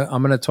 I'm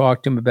gonna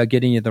talk to him about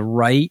getting you the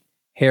right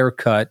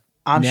haircut.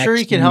 I'm sure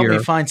he can help me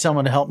find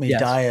someone to help me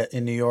diet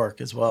in New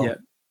York as well.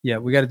 Yeah,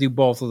 we got to do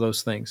both of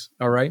those things.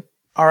 All right?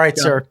 All right,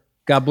 sir.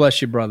 God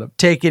bless you, brother.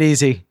 Take it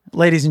easy.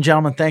 Ladies and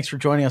gentlemen, thanks for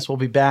joining us. We'll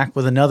be back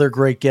with another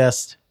great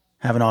guest.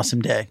 Have an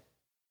awesome day.